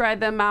you get to try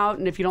them out,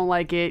 and if you don't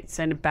like it,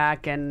 send it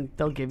back, and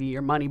they'll give you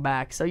your money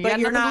back. So you But got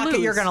you're nothing not. to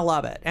lose. You're gonna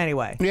love it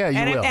anyway. Yeah,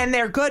 you will. And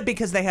they're good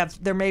because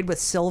they're made with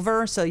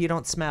silver, so you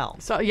don't smell.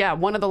 So yeah,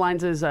 one of the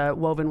lines is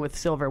woven with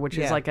silver, which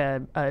Yeah. is like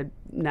a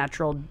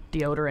natural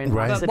deodorant.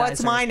 Right. But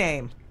what's oxidizer. my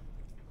name?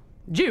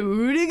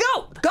 Judy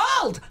Gold.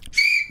 Gold.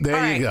 There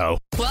All you right. go.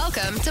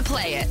 Welcome to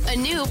Play It, a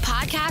new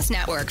podcast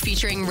network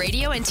featuring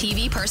radio and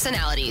TV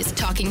personalities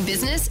talking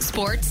business,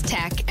 sports,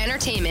 tech,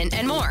 entertainment,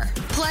 and more.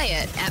 Play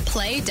it at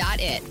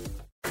play.it.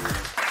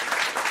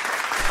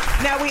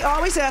 Now we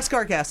always ask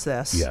our guests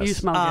this. Yes. You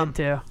smell good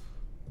too.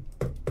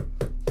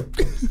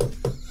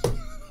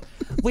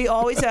 We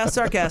always ask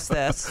our guests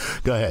this.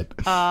 Go ahead.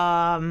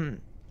 I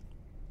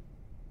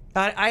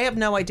have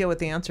no idea what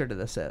the answer to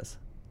this is.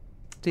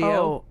 Do you?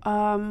 Oh,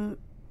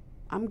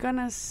 I'm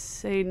gonna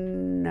say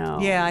no.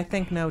 Yeah, I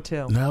think no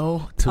too.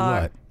 no to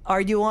what?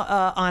 Are you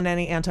on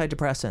any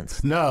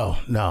antidepressants? No.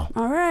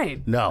 All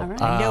right. No. All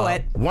right. I knew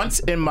it. Once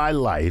in my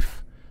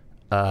life,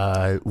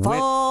 went,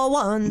 For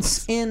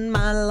once in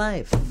my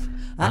life.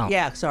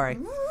 Yeah, sorry.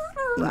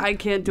 I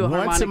can't do a once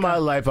harmonica. in my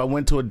life, I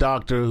went to a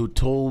doctor who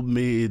told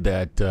me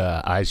that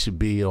I should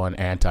be on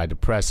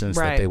antidepressants,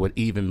 Right. that they would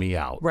even me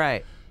out.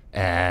 Right.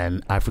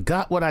 And I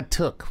forgot what I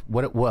took,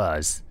 what it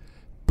was,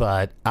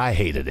 but I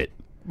hated it.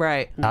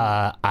 Right.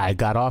 I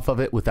got off of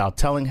it without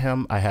telling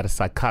him. I had a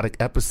psychotic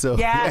episode.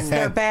 Yes,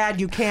 they're bad.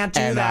 You can't do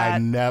and that. I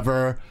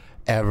never,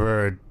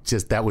 ever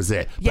that was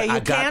it. Yeah, But you I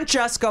got- can't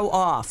just go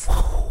off.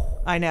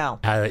 I know.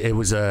 It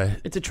was a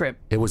It's a trip.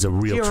 real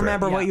Do you trip.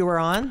 remember what you were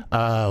on?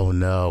 Oh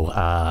no!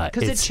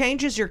 Because it it's-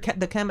 changes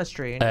the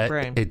chemistry in your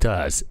brain. It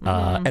does.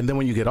 And then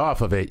when you get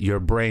off of it, your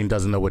brain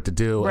doesn't know what to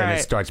do, and Right.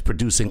 it starts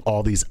producing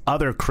all these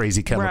other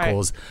crazy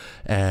chemicals.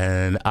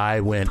 And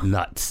I went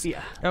nuts.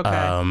 Yeah.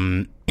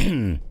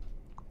 Okay.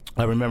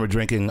 I remember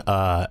drinking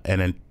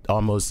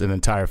almost an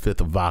entire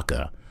fifth of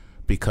vodka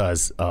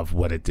because of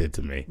what it did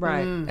to me.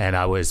 Right. And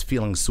I was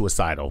feeling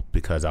suicidal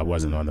because I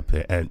wasn't on the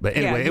pit. But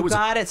anyway, Yeah, you it was.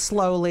 got it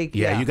slowly.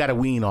 Yeah, you got to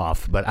wean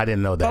off, but I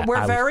didn't know that. But we're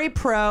I was- very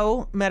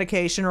pro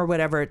medication or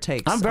whatever it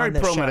takes. I'm very on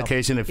this pro show.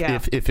 medication if Yeah.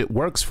 it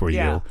works for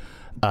Yeah.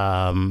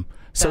 you.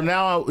 So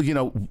now,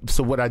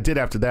 so what I did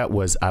after that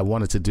was I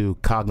wanted to do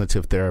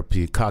cognitive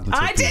therapy, cognitive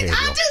I did.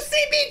 behavioral. I do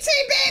CBT,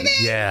 baby.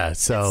 Yeah,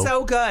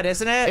 So good,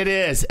 isn't it? it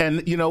is.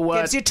 And you know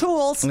what? Gives you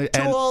tools. And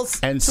tool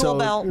so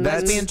belt.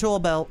 that's- Lesbian tool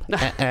belt.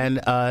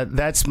 and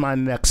that's my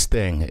next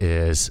thing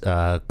is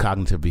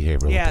cognitive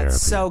behavioral Yeah, therapy.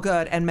 it's so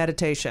good. And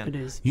meditation. It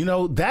is.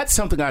 That's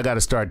something I got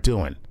to start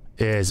doing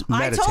is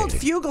meditating. I told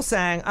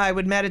Fugelsang I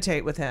would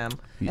meditate with him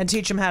and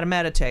teach him how to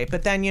meditate.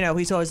 But then,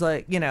 he's always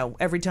like,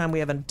 every time we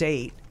have a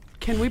date.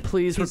 Can we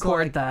please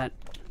record like- that?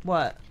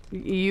 What?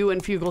 You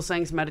and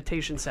Fugelsang's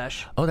meditation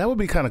sesh. Oh, that would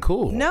be kind of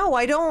cool. No,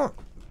 I don't.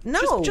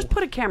 No. Just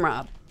put a camera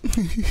up.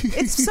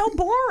 It's so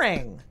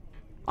boring.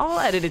 I'll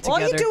edit it All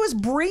together. you do is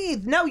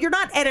breathe. No, you're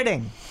not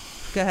editing.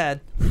 Go ahead.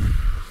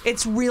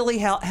 It's really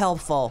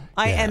helpful.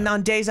 And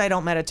on days I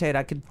don't meditate,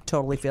 I could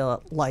totally feel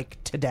it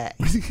like today.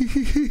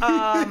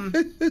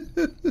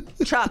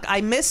 Chuck,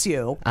 I miss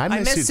you. I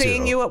miss you,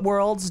 seeing too. you at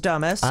World's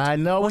Dumbest. I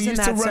know. Wasn't We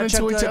used to that run such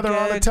a into each good other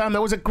all the gig? time.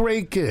 That was a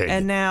great gig.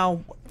 And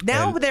now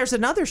And- there's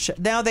another show.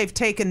 Now they've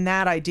taken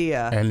that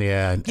idea. And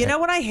yeah. You know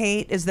what I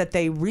hate is that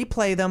they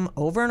replay them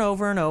over and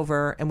over and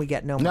over, and we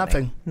get no money.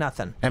 Nothing.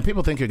 Nothing. And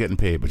people think you're getting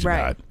paid, but you're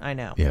Right. not. I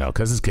know.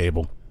 Because it's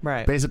cable.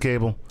 Right. Basic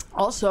cable.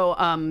 Also,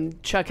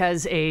 Chuck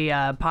has a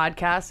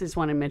podcast. Just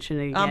want to mention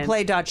it again. On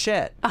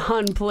play.shit.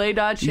 On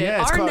play.shit.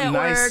 Yeah, it's Our called network,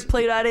 Nice-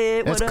 play.it.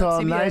 It's What up,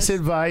 called CBS? Nice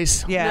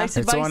Advice. Yeah. Nice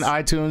It's Advice.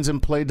 on iTunes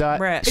and Play.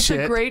 Right. It's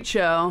a great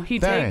show. He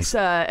Thanks. takes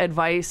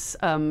advice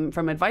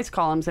from advice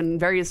columns and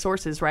various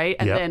sources, right?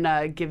 And Yep.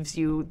 then gives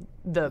you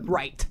the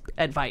right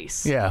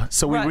advice. Yeah.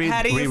 So we Right. read.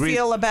 How do we you read,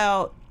 feel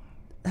about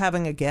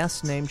having a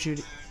guest named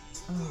Judy?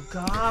 Oh,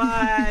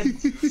 God.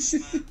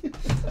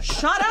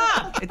 Shut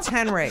up. It's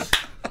Henry.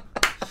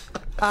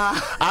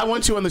 I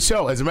want you on the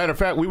show. As a matter of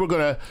fact, we were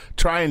going to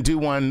try and do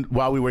one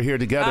while we were here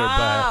together,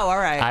 but all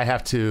right. I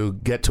have to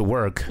get to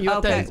work. You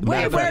have to- Okay. Matter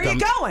Wait, of where fact, are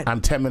you going?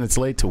 I'm 10 minutes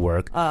late to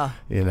work. No, have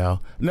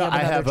I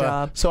have another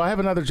job. So I have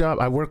another job.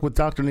 I work with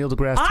Dr. Neil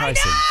deGrasse I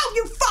Tyson. know,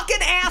 you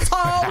fucking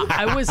asshole.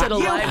 I was at a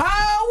You live.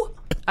 hoe.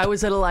 I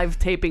was at a live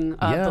taping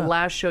of Yeah. the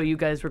last show you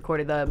guys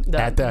recorded, the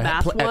At the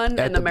math pla- at- one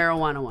at and the the-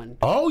 marijuana one.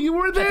 Oh, you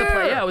were there. At the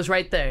play, yeah, I was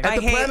right there. I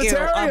the hate you. I'm a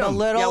planetarium. Yeah, it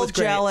little was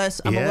great.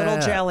 jealous. I'm a little Yeah.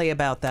 jelly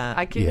about that.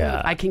 I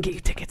can get you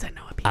tickets. I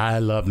know it. I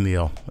love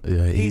Neil.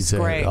 He's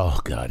great. Oh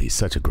God, he's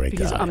such a great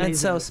He's guy. amazing. and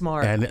so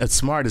smart. And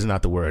smart is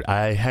not the word.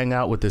 I hang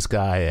out with this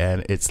guy,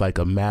 and it's like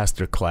a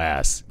master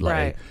class. Like,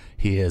 Right.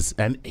 He is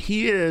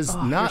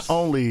not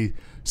only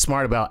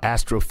smart about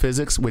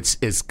astrophysics, which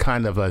is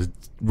kind of a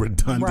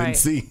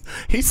redundancy.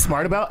 He's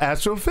smart about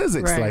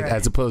astrophysics, Right.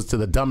 as opposed to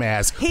the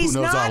dumbass He's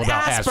who knows not all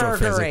about Aspergery.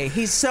 astrophysics.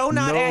 He's so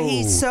not. No.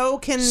 He's so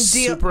can deal.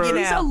 Super- You know.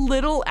 He's a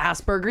little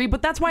Aspergery,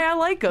 but that's why I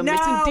like him.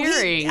 It's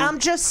endearing. I'm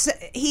just.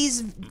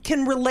 He's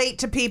can relate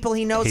to people.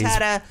 He knows how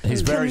to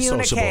He's very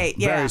communicate.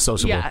 sociable. Yeah. Very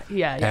sociable.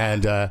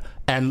 Yeah.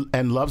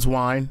 And loves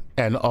wine,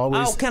 and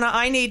always. Oh,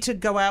 I need to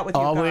go out with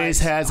you Always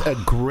guys. has a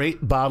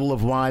great bottle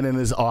of wine in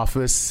his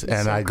office,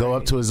 and I go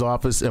up to his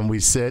office and we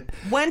sit.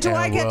 When do and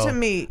I get to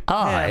meet him?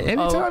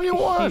 Anytime you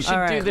want. He should All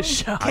right. do the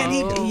show. Can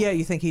he? Yeah,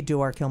 you think he'd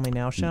do our Kill Me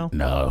Now show?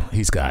 No,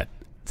 he's got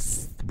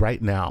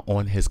right now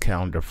on his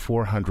calendar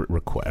 400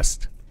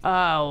 requests.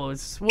 Oh,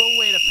 we'll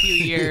wait a few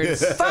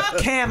years.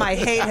 Fuck him. I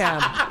hate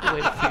him.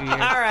 Wait a few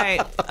years. All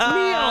right.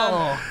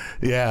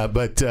 Yeah,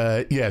 but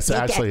yes,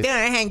 actually.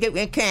 hang out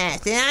with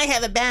Cass, and I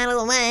have a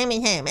battle of wine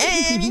with him.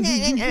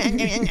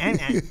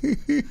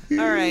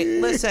 All right,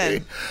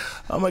 listen,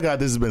 Oh my God,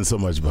 this has been so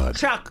much fun.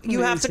 Chuck,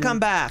 you have to come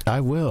back.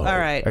 I will. All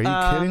right. Are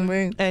you kidding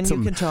me? And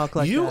you can talk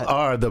like you that.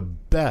 are the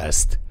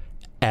best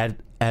at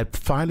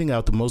finding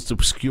out the most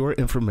obscure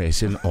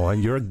information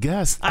on your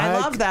guests. I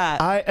love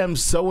that. I am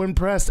so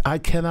impressed. I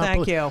cannot.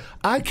 Thank you.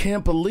 I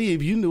can't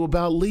believe you knew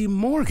about Lee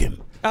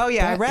Morgan. Oh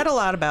yeah, I That- read a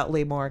lot about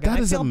Lee Morgan. That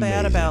I is feel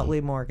bad amazing. about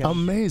Lee Morgan.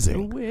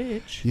 Amazing.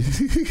 Witch.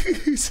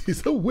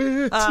 She's a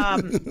witch.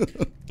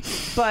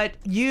 But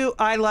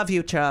I love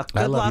you, Chuck.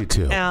 Good I love luck. you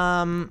too.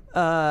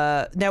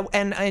 Now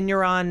and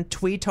you're on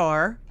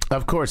Tweetar.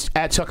 Of course,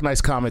 at Chuck Nice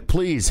Comic.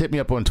 Please hit me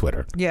up on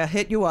Twitter. Yeah,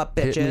 hit you up,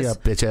 bitches. Hit me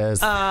up,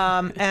 bitches.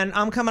 And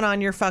I'm coming on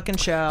your fucking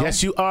show.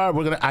 Yes, you are.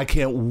 I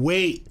can't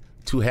wait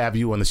to have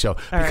you on the show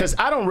because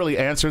I don't really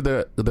answer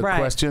the Right.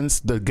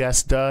 questions. The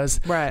guest does.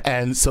 Right.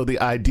 And so the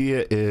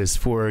idea is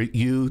for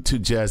you to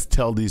just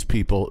tell these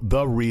people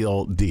the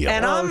real deal.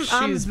 And I'm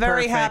she's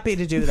very perfect. happy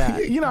to do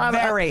that. you know, I'm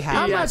very happy.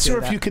 I'm to not do sure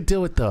if that. you could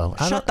do it though.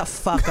 Shut the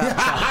fuck up,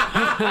 Chuck.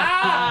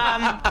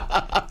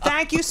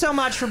 Thank you so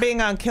much for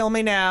being on Kill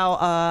Me Now.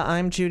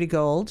 I'm Judy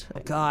Gold.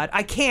 God,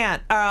 I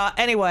can't.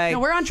 Anyway.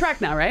 No, we're on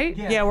track now, right?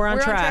 Yeah, we're on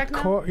track.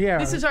 now? Yeah.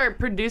 This is our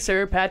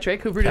producer,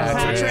 Patrick, who produces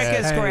Patrick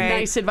is great.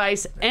 Nice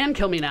Advice and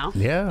Kill Me Now.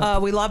 Yeah.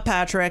 We love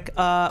Patrick.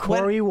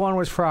 Corey 1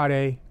 was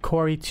Friday.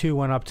 Corey 2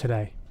 went up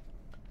today.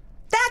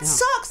 That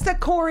sucks that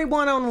Corey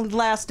 1 only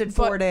lasted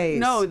 4 days.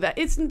 No, it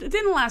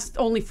didn't last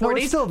only 4 No,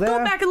 it's days. still there.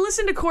 Go back and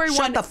listen to Corey Shut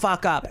 1. the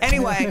fuck up.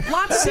 Anyway.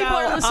 Lots of people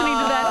are listening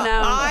to that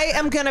now. I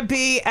am going to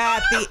be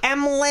at the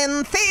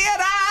Emlyn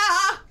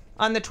Theater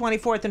on the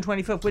 24th and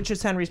 25th, which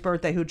is Henry's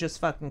birthday, who just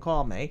fucking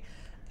called me.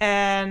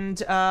 And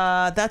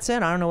that's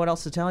it. I don't know what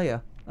else to tell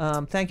you.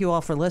 Thank you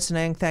all for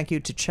listening. Thank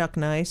you to Chuck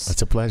Nice.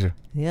 It's a pleasure.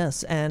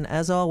 Yes, and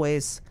as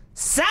always,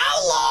 so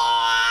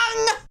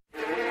long!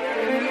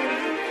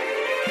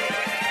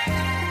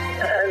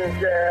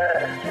 And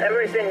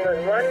everything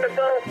was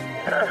wonderful.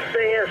 I'll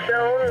see you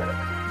soon.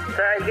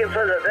 Thank you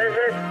for the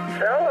visit.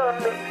 So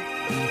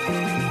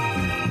long.